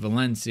happened with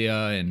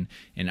Valencia and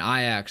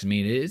Ajax. I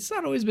mean, it's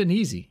not always been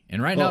easy.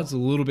 And right now it's a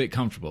little bit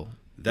comfortable.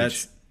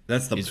 That's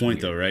the point,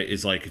 weird. Though, right?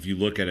 Is like, if you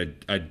look at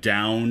a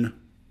down,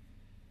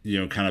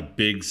 kind of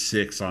big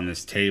six on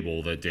this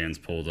table that Dan's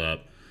pulled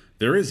up,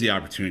 there is the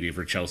opportunity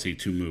for Chelsea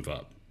to move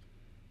up.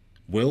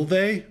 Will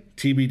they?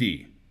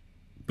 TBD.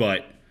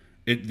 But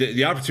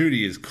the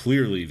opportunity is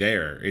clearly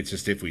there. It's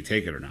just if we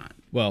take it or not.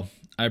 Well,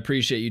 I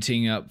appreciate you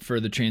teeing up for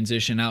the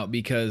transition out,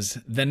 because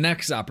the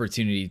next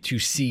opportunity to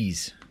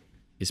seize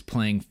is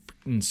playing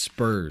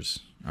Spurs.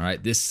 All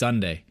right, this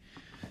Sunday.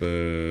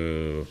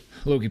 Boo.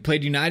 Look, we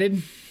played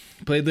United,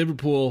 played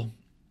Liverpool.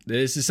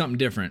 This is something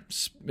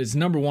different. It's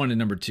number 1 and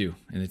number 2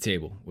 in the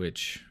table,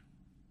 which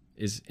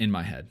is in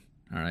my head.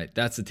 All right,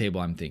 that's the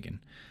table I'm thinking.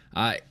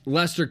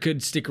 Leicester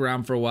could stick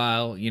around for a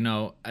while.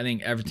 I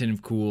think Everton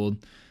have cooled.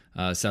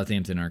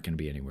 Southampton aren't going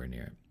to be anywhere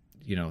near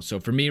it. So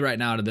for me right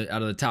now, out of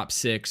the top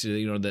 6,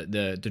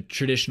 the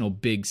traditional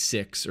big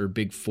 6 or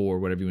big 4,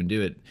 whatever you want to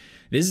do it,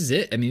 this is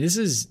it. I mean, this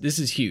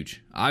is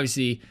huge.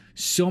 Obviously,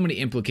 so many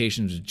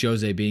implications with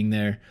Jose being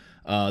there.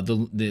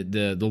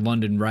 The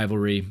London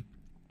rivalry,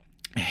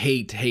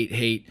 hate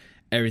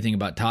everything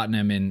about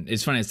Tottenham. And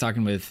it's funny, I was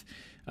talking with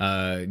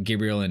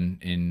Gabriel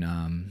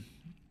in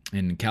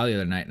Cali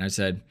the other night, and I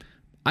said,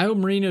 I hope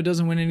Mourinho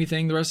doesn't win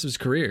anything the rest of his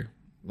career.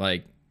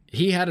 Like,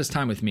 he had his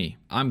time with me.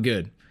 I'm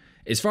good.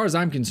 As far as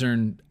I'm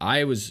concerned,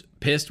 I was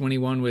pissed when he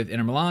won with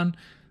Inter Milan.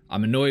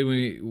 I'm annoyed when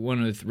he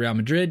won with Real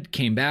Madrid.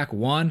 Came back,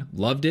 won,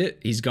 loved it.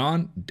 He's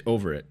gone,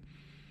 over it.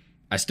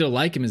 I still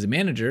like him as a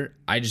manager.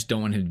 I just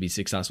don't want him to be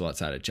successful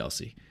outside of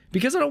Chelsea,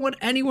 because I don't want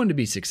anyone to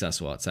be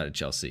successful outside of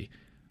Chelsea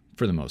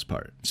for the most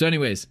part. So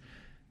anyways,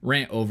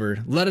 rant over.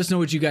 Let us know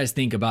what you guys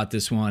think about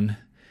this one.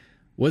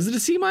 Was it a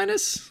C-?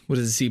 Was it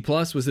a C+?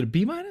 Was it a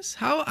B-?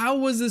 How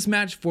was this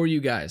match for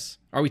you guys?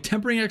 Are we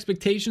tempering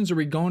expectations, or are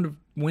we going to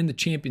win the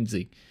Champions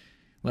League?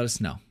 Let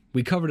us know.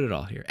 We covered it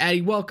all here.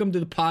 Addy, welcome to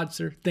the pod,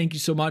 sir. Thank you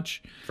so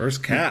much.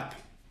 First cap.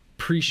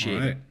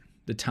 Appreciate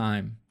the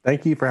time.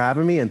 Thank you for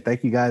having me, and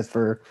thank you guys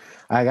for,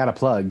 I got a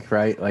plug,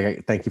 right?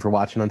 Like, thank you for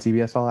watching on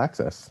CBS All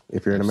Access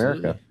if you're in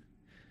America.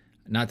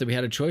 Not that we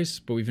had a choice,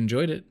 but we've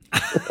enjoyed it.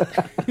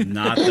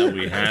 Not that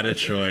we had a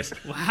choice.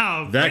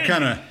 Wow. That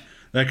kind of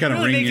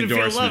really ringing making feel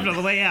endorsement. loved on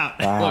the way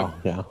out. Wow. Look,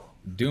 yeah.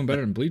 Doing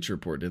better than Bleacher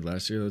Report did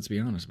last year. Let's be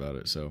honest about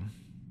it. So,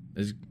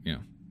 it's,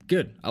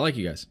 good. I like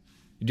you guys.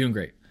 You're doing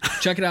great.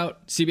 Check it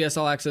out. CBS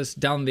All Access.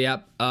 Download the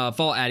app.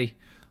 Follow Addy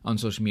on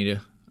social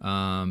media.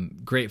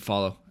 Great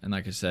follow. And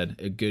like I said,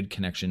 a good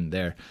connection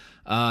there.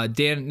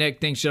 Dan,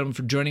 Nick, thanks, gentlemen,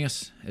 for joining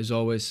us. As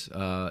always,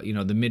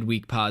 the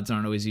midweek pods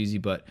aren't always easy,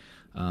 but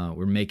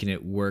we're making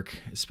it work,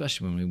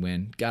 especially when we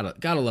win.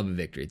 Gotta love a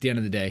victory. At the end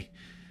of the day,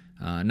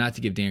 not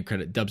to give Dan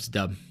credit, dub's a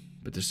dub,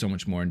 but there's so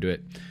much more into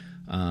it.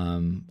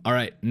 All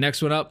right,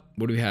 next one up.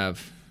 What do we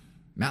have?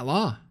 Matt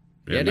Law.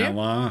 Yeah, Matt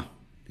Law.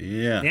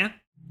 Yeah. Yeah.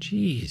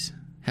 Jeez.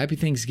 Happy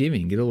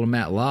Thanksgiving. Get a little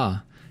Matt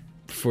Law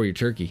before your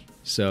turkey.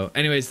 So,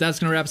 anyways, that's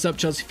going to wrap us up,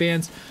 Chelsea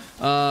fans.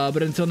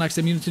 But until next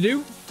time, you know what to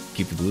do.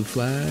 Keep the blue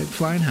flag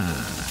flying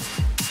high.